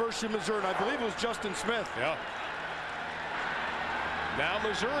the University of Missouri, and I believe it was Justin Smith. Yeah. Now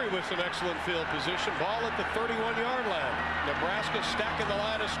Missouri with some excellent field position. Ball at the 31-yard line. Nebraska stacking the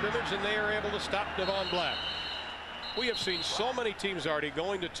line of scrimmage, and they are able to stop Devon Black. We have seen so many teams already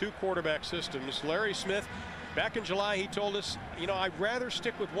going to 2 quarterback systems. Larry Smith, back in July, he told us, you know, I'd rather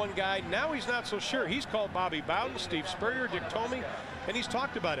stick with one guy. Now he's not so sure. He's called Bobby Bowden, Steve Spurrier, Dick Tomey, and he's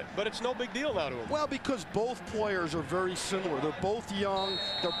talked about it, but it's no big deal now to him. Well, because both players are very similar. They're both young.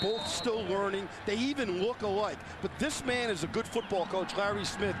 They're both still learning. They even look alike. But this man is a good football coach, Larry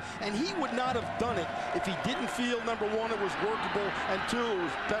Smith, and he would not have done it if he didn't feel, number one, it was workable, and 2, it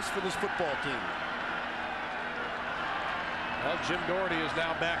was best for this football team. Well, Jim Doherty is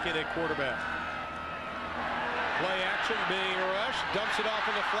now back in at quarterback. Play action being rushed, dumps it off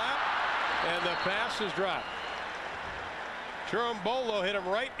in the flat, and the pass is dropped. Chirombolo hit him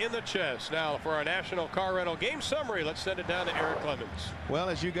right in the chest. Now for our National Car Rental game summary, let's send it down to Eric Clemens. Well,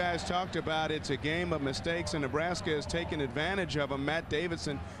 as you guys talked about, it's a game of mistakes, and Nebraska has taken advantage of them. Matt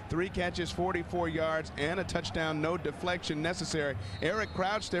Davidson, 3 catches, 44 yards, and a touchdown, no deflection necessary. Eric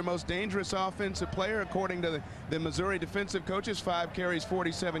Crouch, their most dangerous offensive player, according to the Missouri defensive coaches, 5 carries,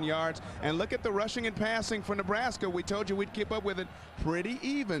 47 yards. And look at the rushing and passing for Nebraska. We told you we'd keep up with it. Pretty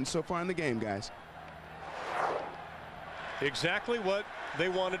even so far in the game, guys. Exactly what they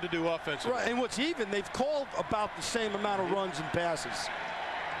wanted to do offensively. Right, and what's even, they've called about the same amount of runs and passes.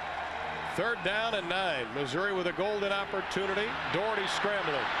 3rd down and 9. Missouri with a golden opportunity. Doherty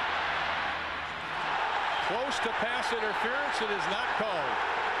scrambling. Close to pass interference. It is not called.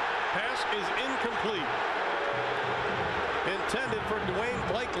 Pass is incomplete. Intended for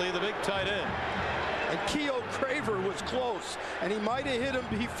Dwayne Blakely, the big tight end. And Keogh Craver was close, and he might have hit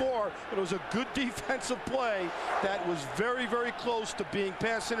him before, but it was a good defensive play that was very, very close to being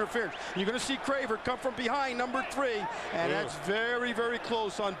pass interference. You're going to see Craver come from behind, number 3, and that's very, very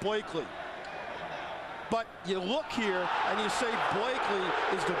close on Blakely. But you look here and you say Blakely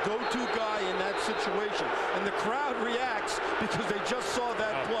is the go-to guy in that situation, and the crowd reacts because they just saw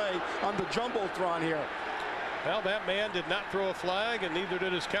that play on the Jumbotron here. Well, that man did not throw a flag, and neither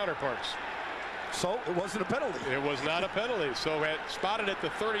did his counterparts. So it wasn't a penalty. It was not a penalty. So spotted at the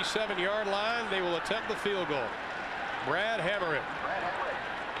 37-yard line, they will attempt the field goal. Brad Hammerich.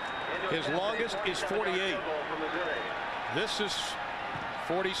 His longest is 48. This is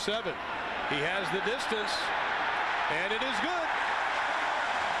 47. He has the distance, and it is good.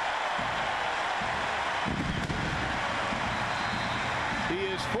 He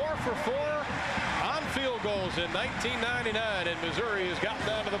is 4 for 4 on field goals in 1999, and Missouri has gotten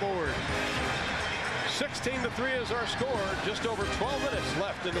down to the board. 16-3 is our score. Just over 12 minutes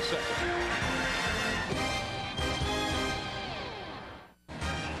left in the second.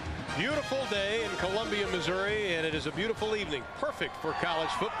 Beautiful day in Columbia, Missouri, and it is a beautiful evening. Perfect for college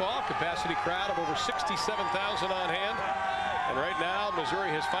football. Capacity crowd of over 67,000 on hand. And right now, Missouri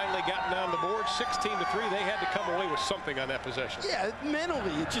has finally gotten down the board, 16-3. They had to come away with something on that possession. Yeah,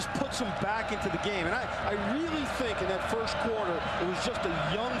 mentally, it just puts them back into the game. And I really think in that first quarter, it was just a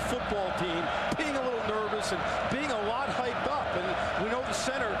young football team being a little nervous and being a lot hyped up. And we know the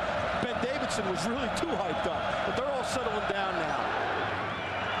center, Ben Davidson, was really too hyped up. But they're all settling down now.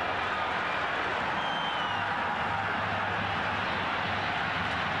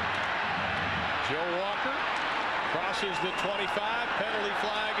 Joe Walker crosses the 25. Penalty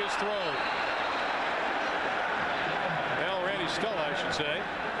flag is thrown. Well, Randy Stull, I should say.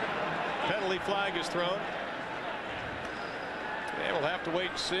 Penalty flag is thrown. And we'll have to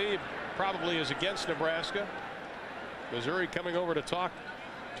wait and see. Probably is against Nebraska. Missouri coming over to talk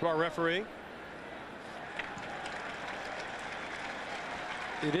to our referee.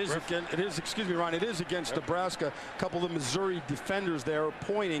 It is against, excuse me, Ron, it is against Nebraska. A couple of Missouri defenders there are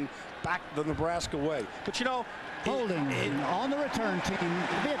pointing back the Nebraska way. But you know, holding on the return team,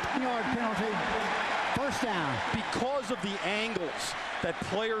 15-yard penalty, first down. Because of the angles that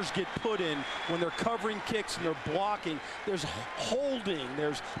players get put in when they're covering kicks and they're blocking, there's holding,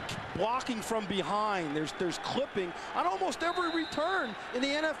 there's blocking from behind, there's clipping on almost every return in the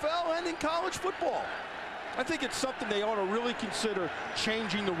NFL and in college football. I think it's something they ought to really consider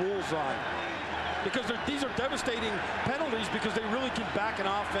changing the rules on, because these are devastating penalties, because they really can back an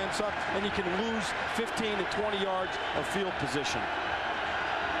offense up and you can lose 15 to 20 yards of field position.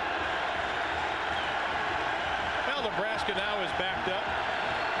 Well, Nebraska now is backed up.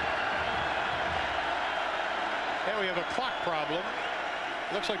 And we have a clock problem.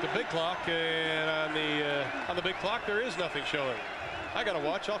 Looks like the big clock, and on the big clock there is nothing showing. I got to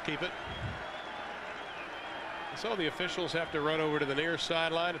watch. I'll keep it. So the officials have to run over to the near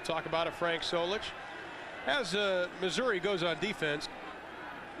sideline to talk about it. Frank Solich, as Missouri goes on defense.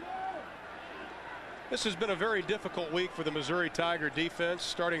 This has been a very difficult week for the Missouri Tiger defense,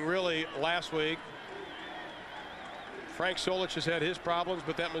 starting really last week. Frank Solich has had his problems,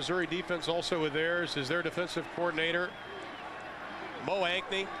 but that Missouri defense also with theirs. Is their defensive coordinator, Mo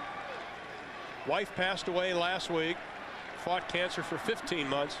Ankney. Wife passed away last week, fought cancer for 15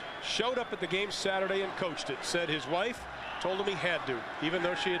 months, showed up at the game Saturday and coached it. Said his wife told him he had to, even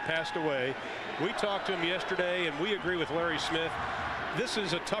though she had passed away. We talked to him yesterday, and we agree with Larry Smith. This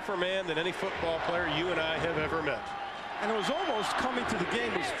is a tougher man than any football player you and I have ever met. And it was almost coming to the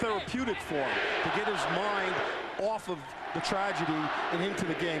game was therapeutic for him to get his mind off of the tragedy and into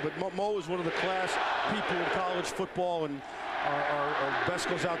the game. But Mo is one of the class people in college football, and our best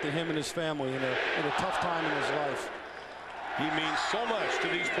goes out to him and his family in a tough time in his life. He means so much to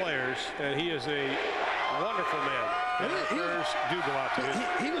these players, and he is a wonderful man. And our prayers do go out to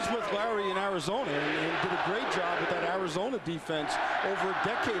him. He was with Larry in Arizona and did a great job with that Arizona defense over a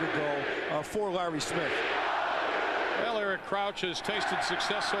decade ago for Larry Smith. Well, Eric Crouch has tasted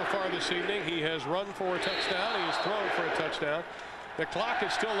success so far this evening. He has run for a touchdown. He has thrown for a touchdown. The clock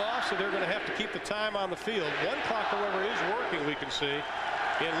is still off, so they're going to have to keep the time on the field. One clock, however, is working, we can see,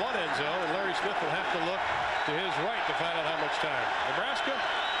 in one end zone, and Larry Smith will have to look to his right to find out how much time. Nebraska,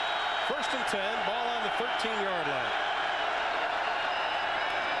 1st and 10, ball on the 13-yard line.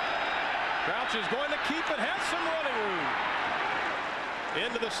 Crouch is going to keep it, has some running room.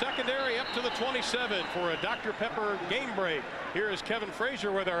 Into the secondary, up to the 27 for a Dr. Pepper game break. Here is Kevin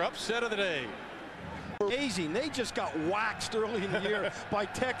Frazier with our upset of the day. Amazing. They just got waxed early in the year by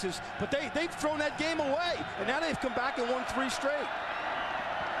Texas, but they've thrown that game away, and now they've come back and won 3 straight.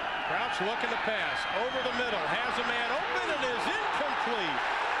 Crouch looking to pass over the middle, has a man open and is incomplete.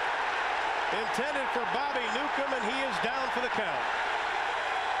 Intended for Bobby Newcomb, and he is down for the count.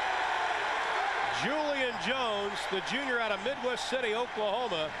 Julian Jones, the junior out of Midwest City,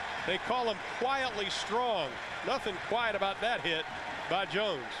 Oklahoma. They call him quietly strong. Nothing quiet about that hit by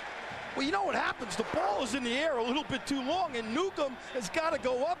Jones. Well, you know what happens? The ball is in the air a little bit too long, and Newcomb has got to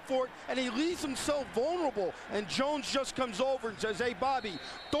go up for it, and he leaves himself vulnerable. And Jones just comes over and says, hey, Bobby,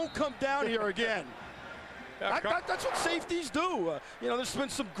 don't come down here again. That's what safeties do. You know, there's been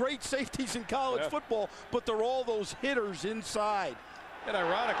some great safeties in college football, but they're all those hitters inside. And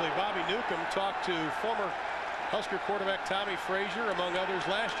ironically, Bobby Newcomb talked to former Husker quarterback Tommy Frazier, among others,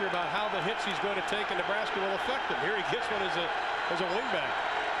 last year about how the hits he's going to take in Nebraska will affect him. Here he gets one as a wingback.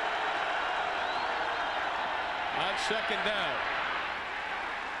 On 2nd down.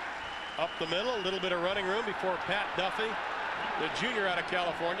 Up the middle, a little bit of running room before Pat Duffy, the junior out of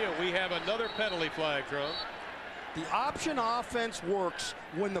California. We have another penalty flag thrown. The option offense works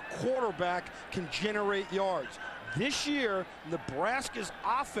when the quarterback can generate yards. This year, Nebraska's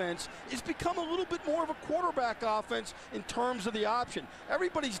offense has become a little bit more of a quarterback offense in terms of the option.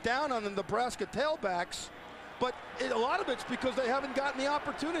 Everybody's down on the Nebraska tailbacks, but a lot of it's because they haven't gotten the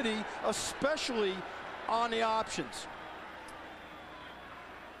opportunity, especially on the options.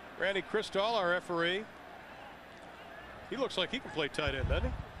 Randy Cristall, our referee. He looks like he can play tight end, doesn't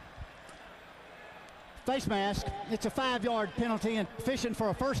he? Face mask. It's a 5-yard penalty and fishing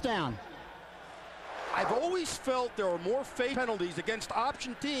for a 1st down. I've always felt there are more face penalties against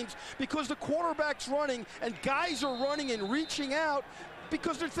option teams because the quarterback's running and guys are running and reaching out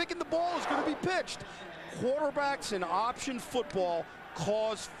because they're thinking the ball is going to be pitched. Quarterbacks in option football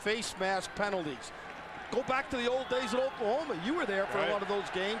cause face mask penalties. Go back to the old days at Oklahoma. You were there for a lot of those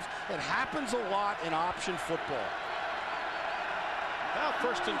games. It happens a lot in option football. Now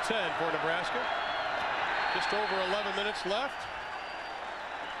 1st and 10 for Nebraska. Just over 11 minutes left.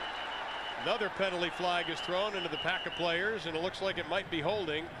 Another penalty flag is thrown into the pack of players, and it looks like it might be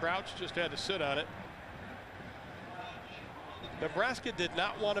holding. Crouch just had to sit on it. Nebraska did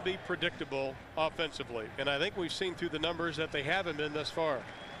not want to be predictable offensively, and I think we've seen through the numbers that they haven't been thus far.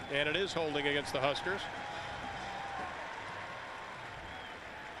 And it is holding against the Huskers.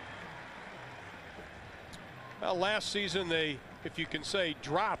 Well, last season they, if you can say,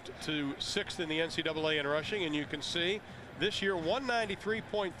 dropped to 6th in the NCAA in rushing, and you can see this year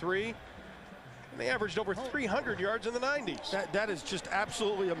 193.3. And they averaged over 300 yards in the 90s. That is just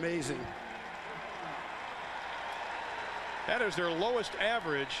absolutely amazing. That is their lowest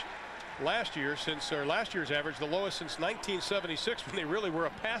average last year, since or last year's average, the lowest since 1976, when they really were a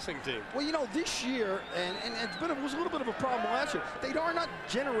passing team. Well, you know, this year, and it was a little bit of a problem last year, they are not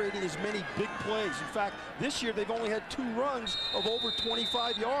generating as many big plays. In fact, this year they've only had 2 runs of over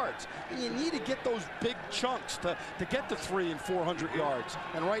 25 yards. And you need to get those big chunks to get to 300 and 400 yards.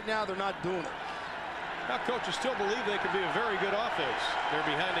 And right now they're not doing it. Now coaches still believe they could be a very good offense. They're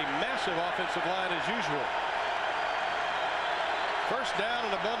behind a massive offensive line as usual. First down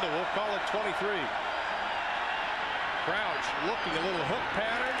in a bundle. We'll call it 23. Crouch looking a little hook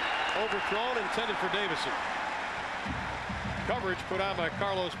pattern. Overthrown, intended for Davison. Coverage put on by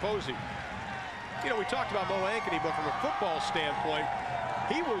Carlos Posey. You know, we talked about Mo Ankeny, but from a football standpoint,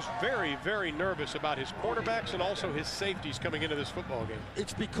 he was very, very nervous about his quarterbacks and also his safeties coming into this football game.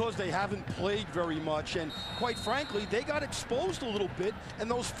 It's because they haven't played very much, and quite frankly, they got exposed a little bit in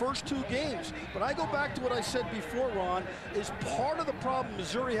those first 2 games. But I go back to what I said before, Ron, is part of the problem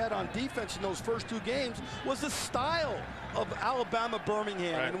Missouri had on defense in those first 2 games was the style of Alabama,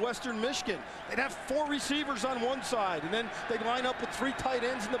 Birmingham, right, and Western Michigan. They'd have 4 receivers on one side, and then they'd line up with 3 tight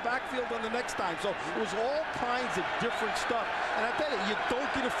ends in the backfield on the next time. So it was all kinds of different stuff. And I tell you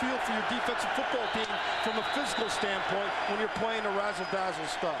don't get a feel for your defensive football team from a physical standpoint when you're playing the razzle-dazzle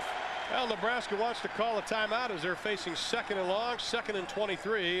stuff. Well, Nebraska wants to call a timeout as they're facing 2nd and long, 2nd and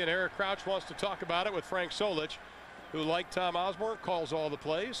 23, and Eric Crouch wants to talk about it with Frank Solich, who, like Tom Osborne, calls all the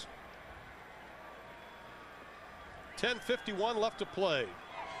plays. 10:51 left to play.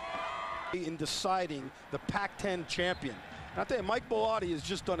 In deciding the Pac-10 champion. I tell you, Mike Bellotti has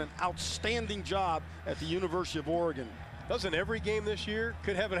just done an outstanding job at the University of Oregon. Doesn't every game this year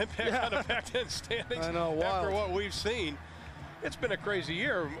could have an impact on the Pac-10 standings? I know, wild. After what we've seen. It's been a crazy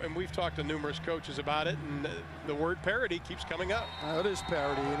year, and we've talked to numerous coaches about it, and the word parity keeps coming up. It is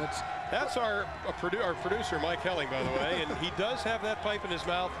parity, and that's our producer, Mike Helling, by the way, and he does have that pipe in his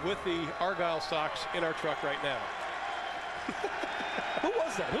mouth with the Argyle socks in our truck right now. Who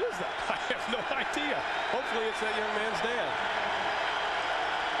was that? Who is that? I have no idea. Hopefully it's that young man's dad.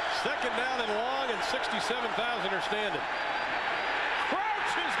 2nd down and long, and 67,000 are standing.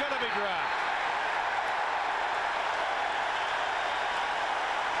 Crouch is going to be dropped.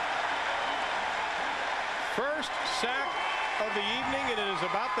 First sack of the evening, and it is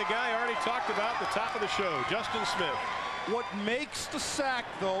about the guy I already talked about at the top of the show, Justin Smith. What makes the sack,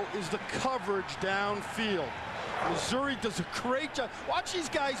 though, is the coverage downfield. Missouri does a great job. Watch these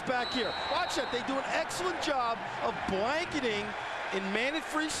guys back here. Watch that. They do an excellent job of blanketing in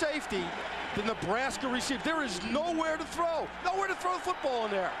man-free safety the Nebraska receiver. There is nowhere to throw. Nowhere to throw the football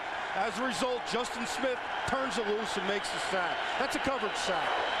in there. As a result, Justin Smith turns it loose and makes the sack. That's a coverage sack.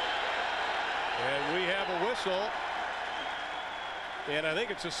 And we have a whistle. And I think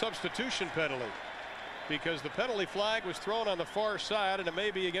it's a substitution penalty, because the penalty flag was thrown on the far side, and it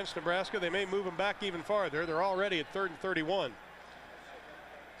may be against Nebraska. They may move them back even farther. They're already at 3rd and 31.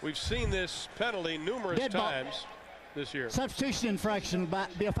 We've seen this penalty numerous times this year. Substitution infraction will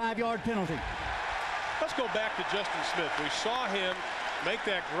be a 5-yard penalty. Let's go back to Justin Smith. We saw him make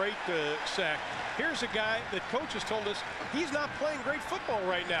that great sack. Here's a guy that coaches told us he's not playing great football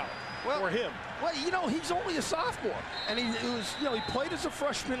right now. For him. Well, you know, he's only a sophomore, and he played as a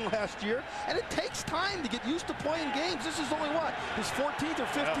freshman last year, and it takes time to get used to playing games. This is only what, his 14th or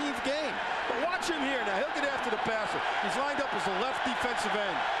 15th game. But watch him here now. He'll get after the passer. He's lined up as a left defensive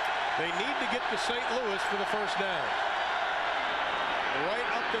end. They need to get to St. Louis for the first down. Right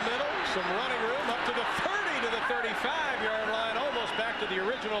up the middle, some running room up to the 30 to the 35-yard line, almost back to the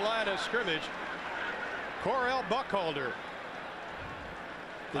original line of scrimmage. Correll Buckhalter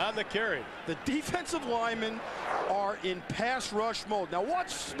on the carry. The defensive linemen are in pass rush mode. Now watch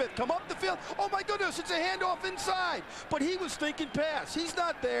Smith come up the field. Oh my goodness, it's a handoff inside. But he was thinking pass. He's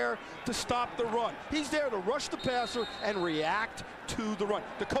not there to stop the run. He's there to rush the passer and react to the run.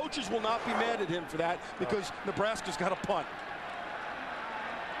 The coaches will not be mad at him for that, because Nebraska's got a punt.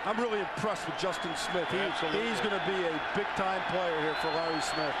 I'm really impressed with Justin Smith. He's going to be a big-time player here for Larry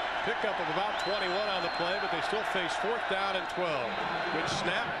Smith. Pickup of about 21 on the play, but they still face 4th down and 12. Good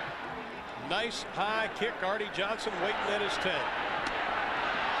snap. Nice high kick. Artie Johnson waiting at his 10.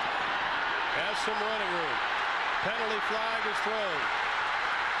 Has some running room. Penalty flag is thrown.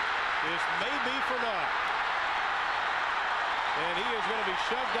 This may be for naught. And he is going to be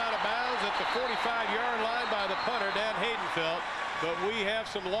shoved out of bounds at the 45-yard line by the punter, Dan Haydenfeld. But we have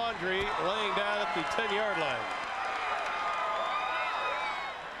some laundry laying down at the 10-yard line.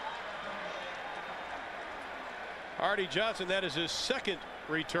 Artie Johnson, that is his 2nd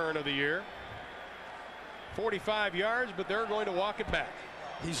return of the year. 45 yards, but they're going to walk it back.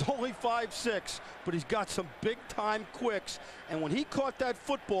 He's only 5'6", but he's got some big-time quicks. And when he caught that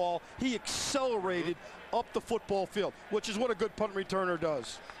football, he accelerated up the football field, which is what a good punt returner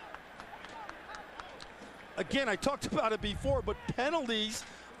does. Again, I talked about it before, but penalties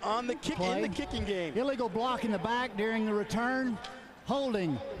on the in the kicking game. Illegal block in the back during the return,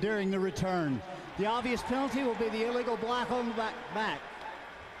 holding during the return. The obvious penalty will be the illegal block on the back.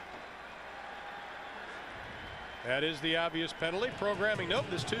 That is the obvious penalty. Programming note,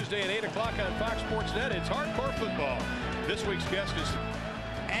 this Tuesday at 8 o'clock on Fox Sports Net, it's hardcore football. This week's guest is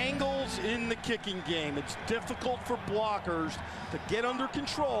angles in the kicking game. It's difficult for blockers to get under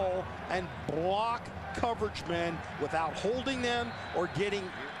control and block coverage men without holding them or getting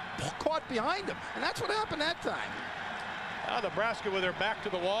caught behind them. And that's what happened that time. Now Nebraska with their back to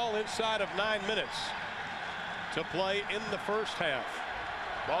the wall inside of 9 minutes to play in the first half.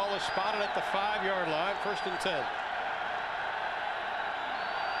 Ball is spotted at the 5-yard line, 1st and 10.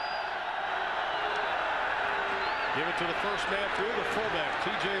 Give it to the first man through, the fullback,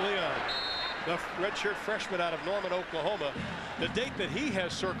 T.J. Leon, the redshirt freshman out of Norman, Oklahoma. The date that he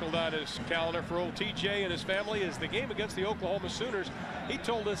has circled on his calendar for old T.J. and his family is the game against the Oklahoma Sooners. He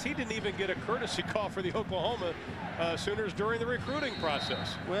told us he didn't even get a courtesy call for the Oklahoma Sooners during the recruiting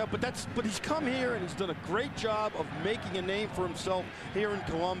process. Well, but he's come here and he's done a great job of making a name for himself here in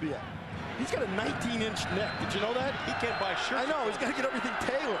Columbia. He's got a 19-inch neck. Did you know that? He can't buy shirts. I know. He's got to get everything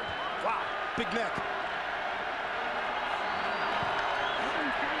tailored. Wow, big neck.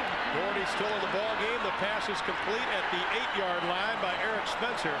 Doherty still in the ball game. The pass is complete at the 8-yard line by Eric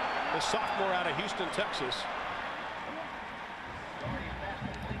Spencer, the sophomore out of Houston, Texas.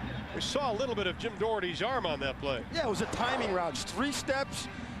 We saw a little bit of Jim Doherty's arm on that play. Yeah, it was a timing route. It's 3 steps.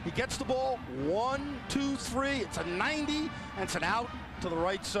 He gets the ball. 1, 2, 3. It's a 90, and it's an out to the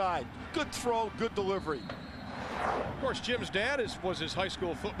right side. Good throw, good delivery. Of course, Jim's dad was his high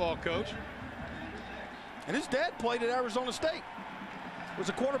school football coach. And his dad played at Arizona State. Was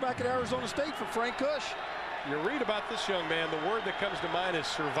a quarterback at Arizona State for Frank Kush. You read about this young man, the word that comes to mind is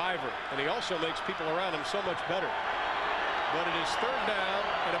survivor, and he also makes people around him so much better. But it is 3rd down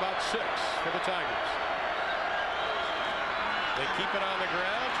and about 6 for the Tigers. They keep it on the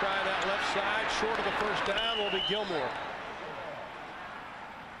ground, trying that left side. Short of the first down will be Gilmore.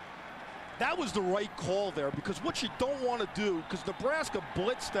 That was the right call there, because what you don't want to do, because Nebraska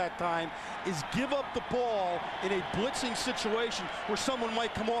blitzed that time, is give up the ball in a blitzing situation where someone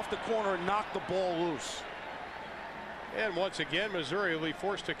might come off the corner and knock the ball loose. And once again, Missouri will be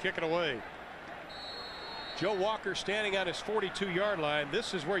forced to kick it away. Joe Walker standing on his 42-yard line.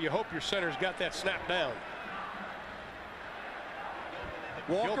 This is where you hope your center's got that snap down.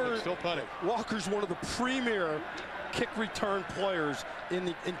 Walker still punting. Walker's one of the premier kick return players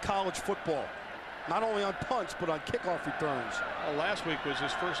in college football. Not only on punts, but on kickoff returns. Well, last week was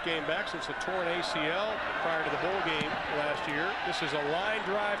his first game back since a torn ACL prior to the bowl game last year. This is a line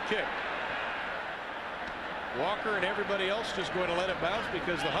drive kick. Walker and everybody else just going to let it bounce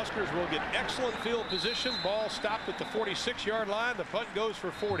because the Huskers will get excellent field position. Ball stopped at the 46-yard line. The punt goes for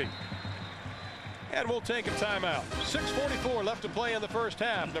 40. And we'll take a timeout. 6:44 left to play in the first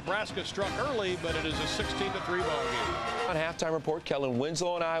half. Nebraska struck early, but it is a 16-3 ball game. On halftime report, Kellen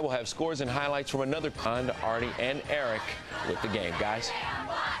Winslow and I will have scores and highlights from another on to Arnie and Eric with the game, guys.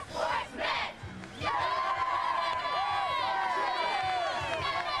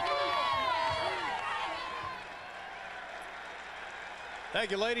 Thank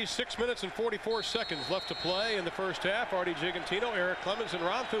you, ladies. 6 minutes and 44 seconds left to play in the first half. Artie Gigantino, Eric Clemens, and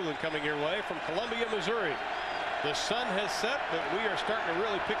Ron Thulin coming your way from Columbia, Missouri. The sun has set, but we are starting to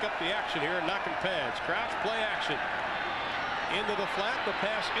really pick up the action here and knocking pads. Crouch play action. Into the flat. The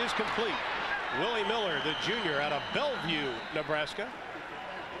pass is complete. Willie Miller, the junior out of Bellevue, Nebraska.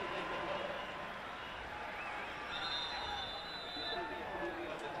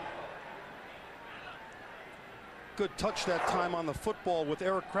 Good touch that time on the football with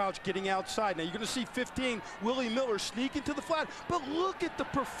Eric Crouch getting outside. Now you're going to see 15, Willie Miller sneak into the flat, but look at the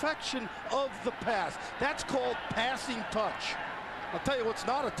perfection of the pass. That's called passing touch. I'll tell you what's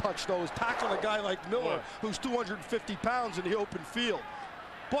not a touch, though, is tackling a guy like Miller, who's 250 pounds in the open field.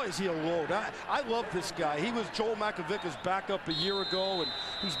 Boy, is he a load. I love this guy. He was Joel Makovica's backup a year ago, and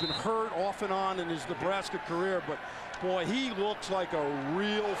he's been hurt off and on in his Nebraska career, but boy, he looks like a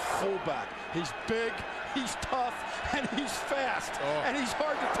real fullback. He's big, he's tough, and he's fast, and he's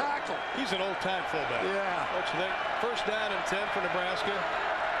hard to tackle. He's an old-time fullback. Yeah. What you think? First down and 10 for Nebraska.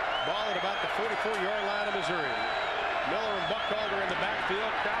 Ball at about the 44-yard line of Missouri. Miller and Buckalder in the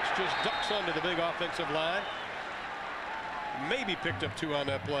backfield. Crouch just ducks under the big offensive line. maybe picked up 2 on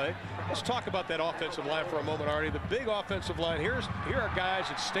that play. Let's talk about that offensive line for a moment, Artie. The big offensive line. Here are guys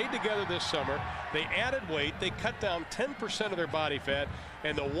that stayed together this summer. They added weight. They cut down 10% of their body fat.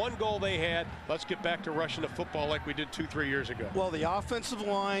 And the one goal they had, let's get back to rushing the football like we did 2-3 years ago. Well, the offensive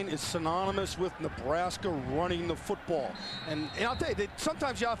line is synonymous with Nebraska running the football. And I'll tell you,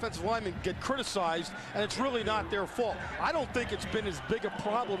 sometimes the offensive linemen get criticized, and it's really not their fault. I don't think it's been as big a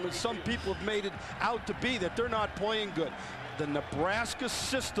problem as some people have made it out to be, that they're not playing good. The Nebraska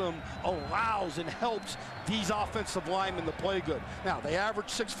system allows and helps these offensive linemen to play good. Now, they average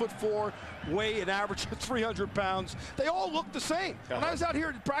 6'4", weigh an average of 300 pounds. They all look the same. When I was out here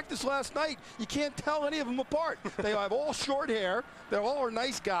at practice last night, you can't tell any of them apart. They have all short hair. They all are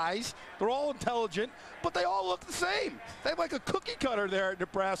nice guys. They're all intelligent, but they all look the same. They have like a cookie cutter there at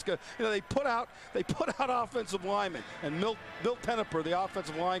Nebraska. You know, they put out offensive linemen, and Milt Tenneper, the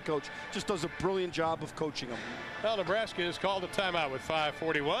offensive line coach, just does a brilliant job of coaching them. Well, Nebraska has called a timeout with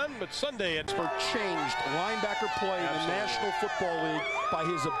 5:41, but Sunday it's changed linebacker play in the National Football League by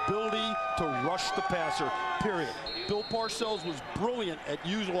his ability to rush the passer, period. Bill Parcells was brilliant at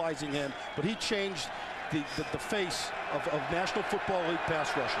utilizing him, but he changed the face of National Football League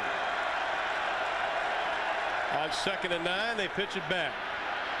pass rushing. On 2nd and 9, they pitch it back.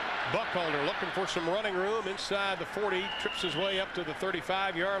 Buckholder looking for some running room inside the 40, trips his way up to the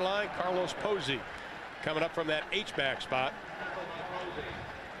 35-yard line. Carlos Posey coming up from that H-back spot.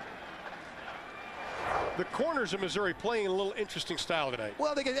 The corners of Missouri playing a little interesting style tonight.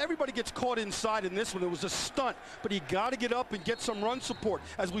 Well, everybody gets caught inside in this one. It was a stunt, but you got to get up and get some run support.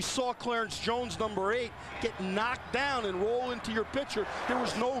 As we saw Clarence Jones, number 8, get knocked down and roll into your pitcher, there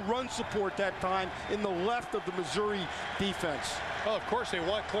was no run support that time in the left of the Missouri defense. Well, of course, they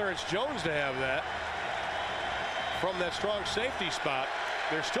want Clarence Jones to have that from that strong safety spot.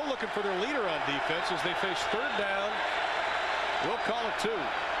 They're still looking for their leader on defense as they face 3rd down. We'll call it 2.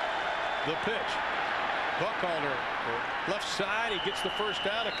 The pitch. Buckholder, left side, he gets the first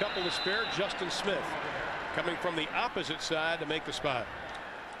down, a couple to spare. Justin Smith coming from the opposite side to make the spot.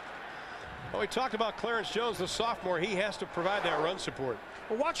 Well, we talked about Clarence Jones, the sophomore. He has to provide that run support.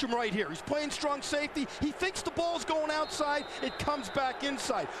 Well, watch him right here. He's playing strong safety. He thinks the ball's going outside. It comes back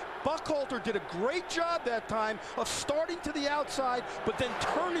inside. Buckholder did a great job that time of starting to the outside, but then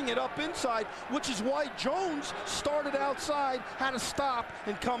turning it up inside, which is why Jones started outside, had to stop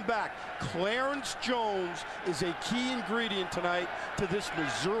and come back. Clarence Jones is a key ingredient tonight to this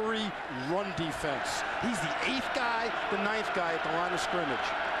Missouri run defense. He's the 8th guy, the 9th guy at the line of scrimmage.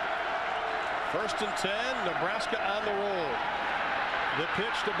 1st and 10, Nebraska on the roll. The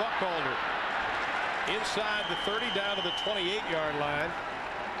pitch to Buckholder. Inside the 30, down to the 28-yard line.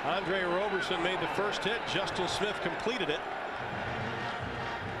 Andre Roberson made the first hit. Justin Smith completed it.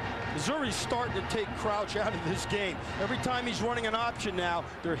 Missouri's starting to take Crouch out of this game. Every time he's running an option now,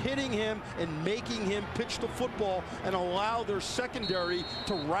 they're hitting him and making him pitch the football and allow their secondary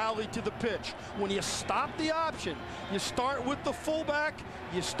to rally to the pitch. When you stop the option, you start with the fullback,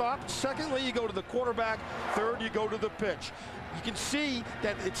 you stop. Secondly, you go to the quarterback. Third, you go to the pitch. You can see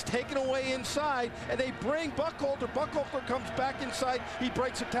that it's taken away inside, and they bring Buckholder. Buckholder comes back inside. He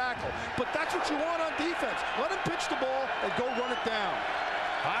breaks a tackle. But that's what you want on defense. Let him pitch the ball and go run it down.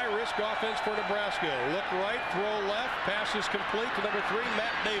 High-risk offense for Nebraska. Look right, throw left. Pass is complete to number 3,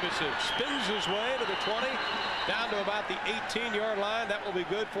 Matt Davison. Spins his way to the 20, down to about the 18-yard line. That will be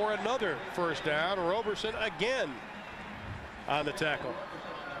good for another first down. Roberson again on the tackle.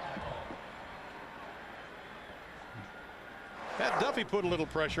 Pat Duffy put a little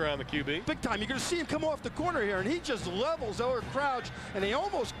pressure on the QB. Big time. You're going to see him come off the corner here, and he just levels Eric Crouch, and he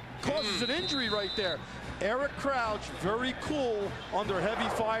almost causes an injury right there. Eric Crouch, very cool under heavy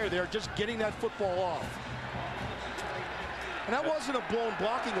fire there, just getting that football off. And that wasn't a blown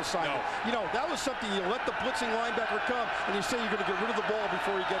blocking assignment. No. You know, that was something you let the blitzing linebacker come, and you say you're going to get rid of the ball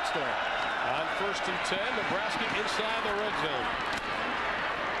before he gets there. On 1st and 10, Nebraska inside the red zone.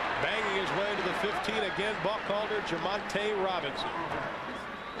 Banging his way to the 15 again, Buckholder, Jamonte Robinson.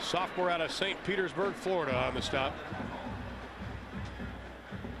 Sophomore out of St. Petersburg, Florida on the stop.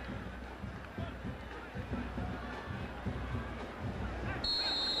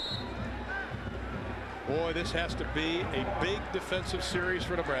 Boy, this has to be a big defensive series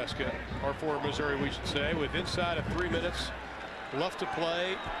for Nebraska, or for Missouri, we should say, with inside of 3 minutes left to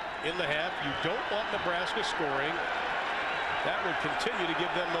play in the half. You don't want Nebraska scoring. That would continue to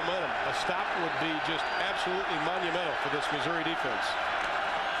give them momentum. A stop would be just absolutely monumental for this Missouri defense.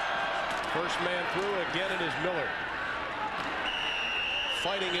 First man through, again it is Miller.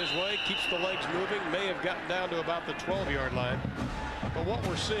 Fighting his way, keeps the legs moving, may have gotten down to about the 12-yard line. But what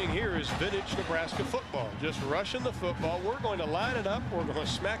we're seeing here is vintage Nebraska football. Just rushing the football. We're going to line it up. We're going to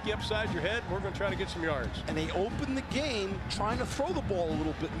smack you upside your head. We're going to try to get some yards. And they opened the game trying to throw the ball a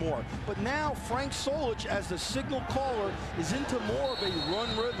little bit more. But now Frank Solich, as the signal caller, is into more of a run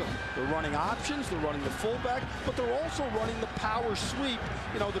rhythm. They're running options. They're running the fullback. But they're also running the power sweep,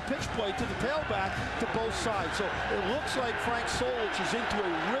 you know, the pitch play to the tailback to both sides. So it looks like Frank Solich is into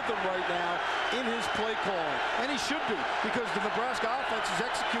a rhythm right now in his play calling. And he should be, because the Nebraska offense is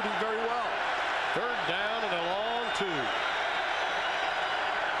executing very well. Third down and a long 2.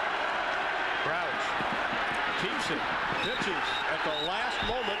 Crouch keeps it, pitches at the last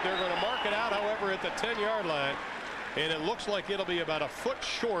moment. They're going to mark it out, however, at the 10-yard line, and it looks like it'll be about a foot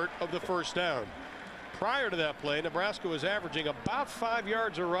short of the first down. Prior to that play, Nebraska was averaging about 5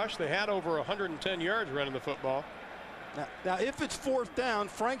 yards a rush. They had over 110 yards running the football. Now if it's fourth down,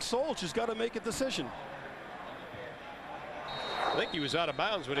 Frank Solich has got to make a decision. I think he was out of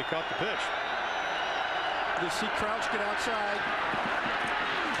bounds when he caught the pitch. You see Crouch get outside.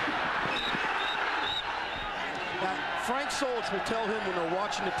 Now, Frank Solich will tell him when they're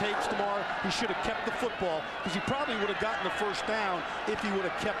watching the tapes tomorrow he should have kept the football, because he probably would have gotten the first down if he would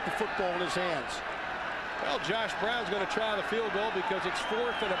have kept the football in his hands. Well, Josh Brown's going to try the field goal because it's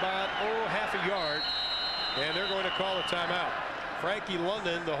fourth and about, half a yard. And they're going to call a timeout. Frankie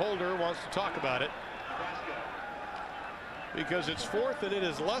London, the holder, wants to talk about it, because it's fourth and it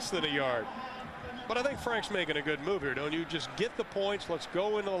is less than a yard. But I think Frank's making a good move here, don't you? Just get the points. Let's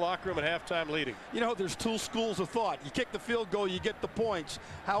go into the locker room at halftime leading. You know, there's two schools of thought. You kick the field goal, you get the points.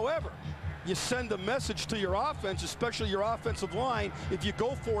 However, you send a message to your offense, especially your offensive line, if you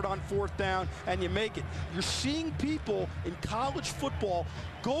go for it on fourth down and you make it. You're seeing people in college football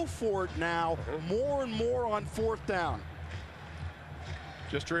go for it now more and more on fourth down.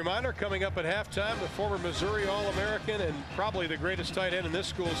 Just a reminder, coming up at halftime, the former Missouri All-American and probably the greatest tight end in this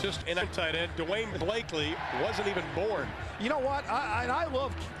school's history, and tight end, Dwayne Blakely, wasn't even born. You know what? I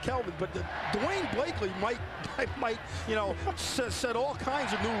love Kelvin, but Dwayne Blakely might you know, set all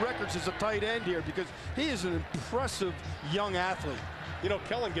kinds of new records as a tight end here, because he is an impressive young athlete. You know,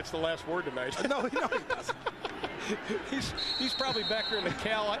 Kellen gets the last word tonight. No, he doesn't. He's probably back there in the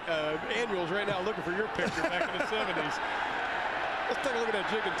Cal annuals right now looking for your picture back in the 70s. Let's take a look at that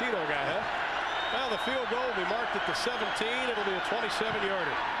Gigantino guy, huh? Well, the field goal will be marked at the 17. It'll be a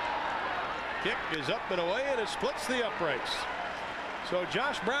 27-yarder. Kick is up and away, and it splits the uprights. So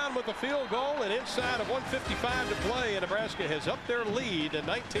Josh Brown with the field goal, and inside of 1:55 to play, and Nebraska has upped their lead to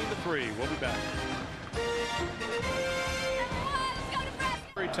 19-3. We'll be back.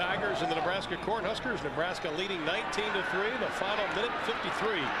 Tigers and the Nebraska Cornhuskers. Nebraska leading 19-3. The final minute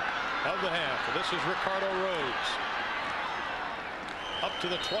 53 of the half. And this is Ricardo Rhodes. Up to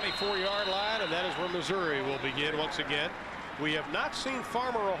the 24-yard line, and that is where Missouri will begin once again. We have not seen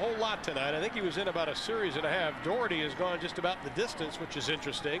Farmer a whole lot tonight. I think he was in about a series and a half. Doherty has gone just about the distance, which is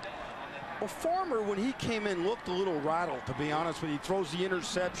interesting. Well, Farmer, when he came in, looked a little rattled, to be honest with you. He throws the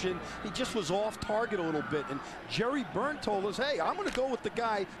interception. He just was off target a little bit. And Jerry Byrne told us, hey, I'm going to go with the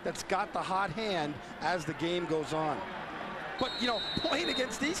guy that's got the hot hand as the game goes on. But, you know, playing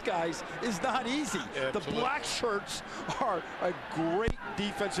against these guys is not easy. Absolutely. The black shirts are a great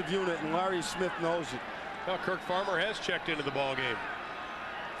defensive unit, and Larry Smith knows it. Well, Kirk Farmer has checked into the ball game.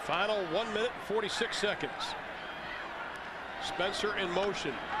 Final 1 minute and 46 seconds. Spencer in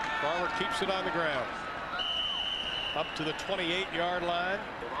motion. Farmer keeps it on the ground. Up to the 28-yard line.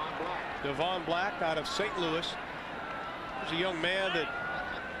 Devon Black out of St. Louis. He's a young man that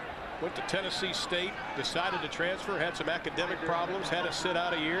went to Tennessee State, decided to transfer, had some academic problems, had to sit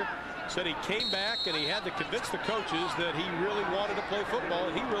out a year. Said he came back and he had to convince the coaches that he really wanted to play football,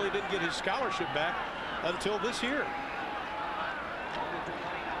 and he really didn't get his scholarship back until this year.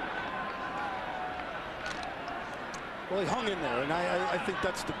 Well, he hung in there, and I think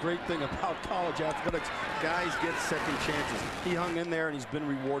that's the great thing about college athletics. Guys get second chances. He hung in there, and he's been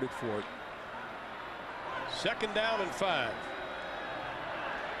rewarded for it. Second down and 5.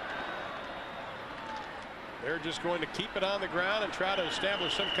 They're just going to keep it on the ground and try to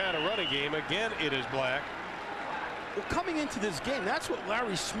establish some kind of running game. Again, it is Black. Well, coming into this game, that's what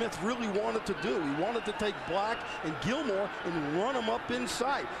Larry Smith really wanted to do. He wanted to take Black and Gilmore and run them up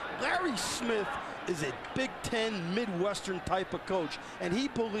inside. Larry Smith is a Big Ten Midwestern type of coach, and he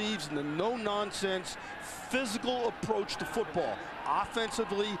believes in the no-nonsense, physical approach to football,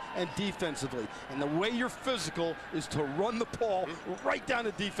 offensively and defensively. And the way you're physical is to run the ball right down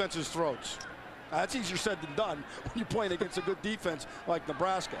the defense's throats. That's easier said than done when you're playing against a good defense like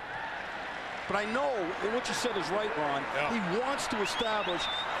Nebraska. But I know, and what you said is right, Ron. Yeah. He wants to establish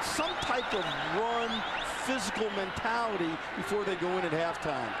some type of run, physical mentality before they go in at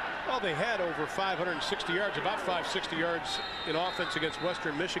halftime. Well, they had over 560 yards, about 560 yards in offense against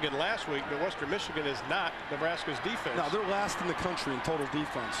Western Michigan last week, but Western Michigan is not Nebraska's defense. No, they're last in the country in total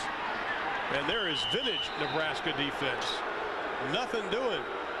defense. And there is vintage Nebraska defense. Nothing doing.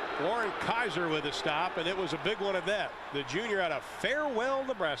 Lauren Kaiser with a stop, and it was a big one at that. The junior out of Farewell,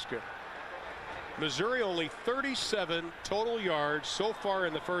 Nebraska. Missouri only 37 total yards so far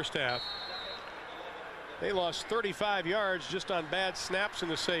in the first half. They lost 35 yards just on bad snaps in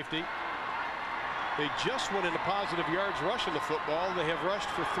the safety. They just went into positive yards rushing the football. They have rushed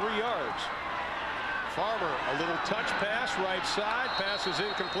for 3 yards. Farmer, a little touch pass, right side. Pass is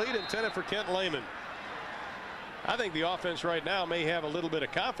incomplete, intended for Kent Lehman. I think the offense right now may have a little bit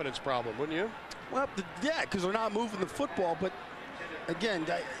of confidence problem, wouldn't you? Well, yeah, because they're not moving the football. But again,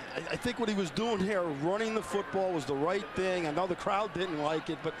 I think what he was doing here, running the football, was the right thing. I know the crowd didn't like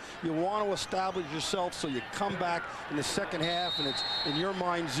it, but you want to establish yourself so you come back in the second half and it's, in your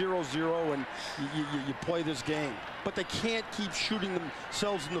mind, 0-0, and you play this game. But they can't keep shooting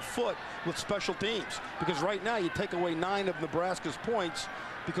themselves in the foot with special teams, because right now you take away 9 of Nebraska's points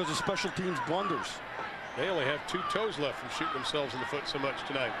because of special teams blunders. They only have 2 toes left from shooting themselves in the foot so much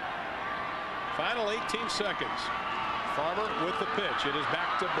tonight. Final 18 seconds. Farmer with the pitch. It is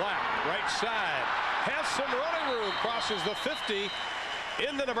back to Black. Right side. Has some running room. Crosses the 50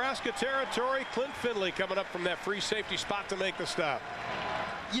 into Nebraska territory. Clint Finley coming up from that free safety spot to make the stop.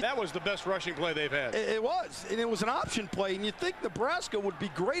 That was the best rushing play they've had. It was, and it was an option play, and you'd think Nebraska would be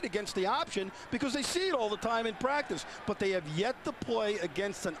great against the option because they see it all the time in practice, but they have yet to play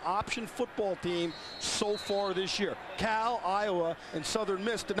against an option football team so far this year. Cal, Iowa, and Southern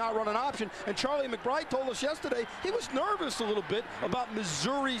Miss did not run an option, and Charlie McBride told us yesterday he was nervous a little bit about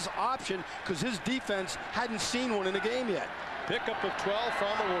Missouri's option because his defense hadn't seen one in the game yet. Pickup of 12.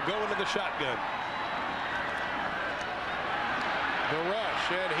 Farmer will go into the shotgun. The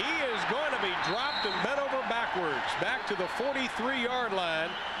rush, and he is going to be dropped and bent over backwards, back to the 43-yard line.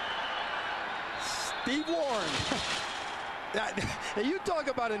 Steve Warren. Now, you talk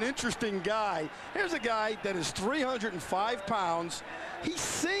about an interesting guy. Here's a guy that is 305 pounds. He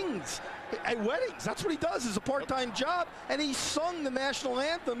sings at weddings. That's what he does as a part-time job, and he sung the national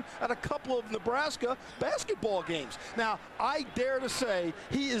anthem at a couple of Nebraska basketball games. Now, I dare to say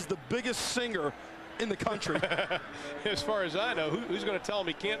he is the biggest singer in the country. As far as I know, who's going to tell him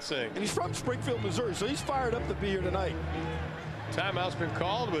he can't sing? And he's from Springfield, Missouri, so he's fired up to be here tonight. Timeout's been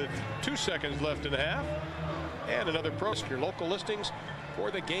called with 2 seconds left in the half. And another pro. Your local listings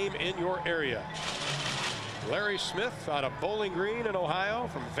for the game in your area. Larry Smith out of Bowling Green in Ohio,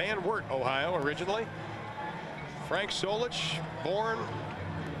 from Van Wert, Ohio originally. Frank Solich, born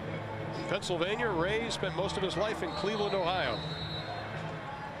in Pennsylvania, raised, spent most of his life in Cleveland, Ohio.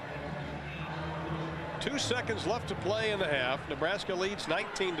 2 seconds left to play in the half. Nebraska leads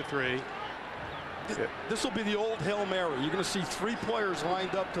 19-3. This will be the old Hail Mary. You're going to see 3 players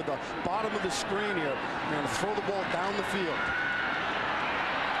lined up to the bottom of the screen here. They're going to throw the ball down the field.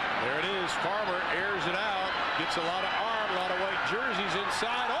 There it is. Farmer airs it out. Gets a lot of arm, a lot of white jerseys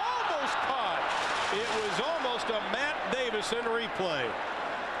inside. Almost caught. It was almost a Matt Davison replay.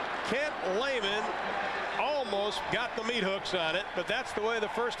 Kent Lehman almost got the meat hooks on it, but that's the way the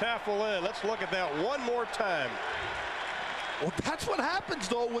first half will end. Let's look at that one more time. Well, that's what happens,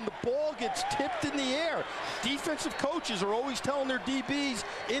 though, when the ball gets tipped in the air. Defensive coaches are always telling their DBs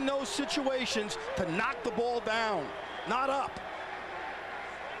in those situations to knock the ball down, not up.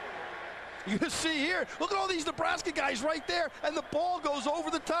 You can see here, look at all these Nebraska guys right there, and the ball goes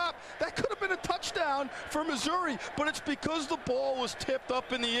over the top. That could have been a touchdown for Missouri, but it's because the ball was tipped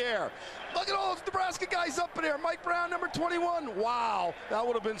up in the air. Look at all those Nebraska guys up in there. Mike Brown, number 21. Wow, that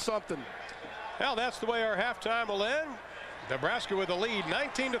would have been something. Well, that's the way our halftime will end. Nebraska with the lead,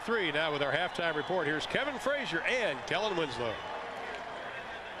 19-3. Now with our halftime report, here's Kevin Frazier and Kellen Winslow.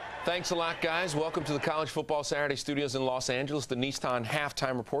 Thanks a lot, guys. Welcome to the College Football Saturday studios in Los Angeles. The Nissan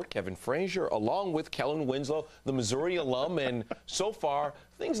halftime report. Kevin Frazier, along with Kellen Winslow, the Missouri alum, and so far,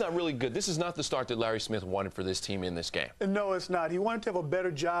 things not really good. This is not the start that Larry Smith wanted for this team in this game. No, it's not. He wanted to have a better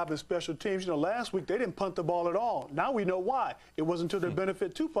job in special teams. You know, last week they didn't punt the ball at all. Now we know why. It wasn't to their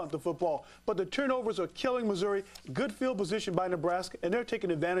benefit to punt the football. But the turnovers are killing Missouri. Good field position by Nebraska, and they're taking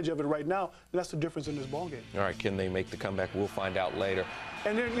advantage of it right now. And that's the difference in this ball game. All right, can they make the comeback? We'll find out later.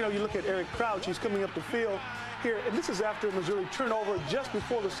 And then, you know, you look at Eric Crouch. He's coming up the field here, and this is after a Missouri turnover just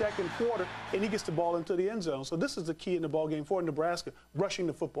before the second quarter, and he gets the ball into the end zone. So this is the key in the ball game for Nebraska, rushing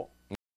the football.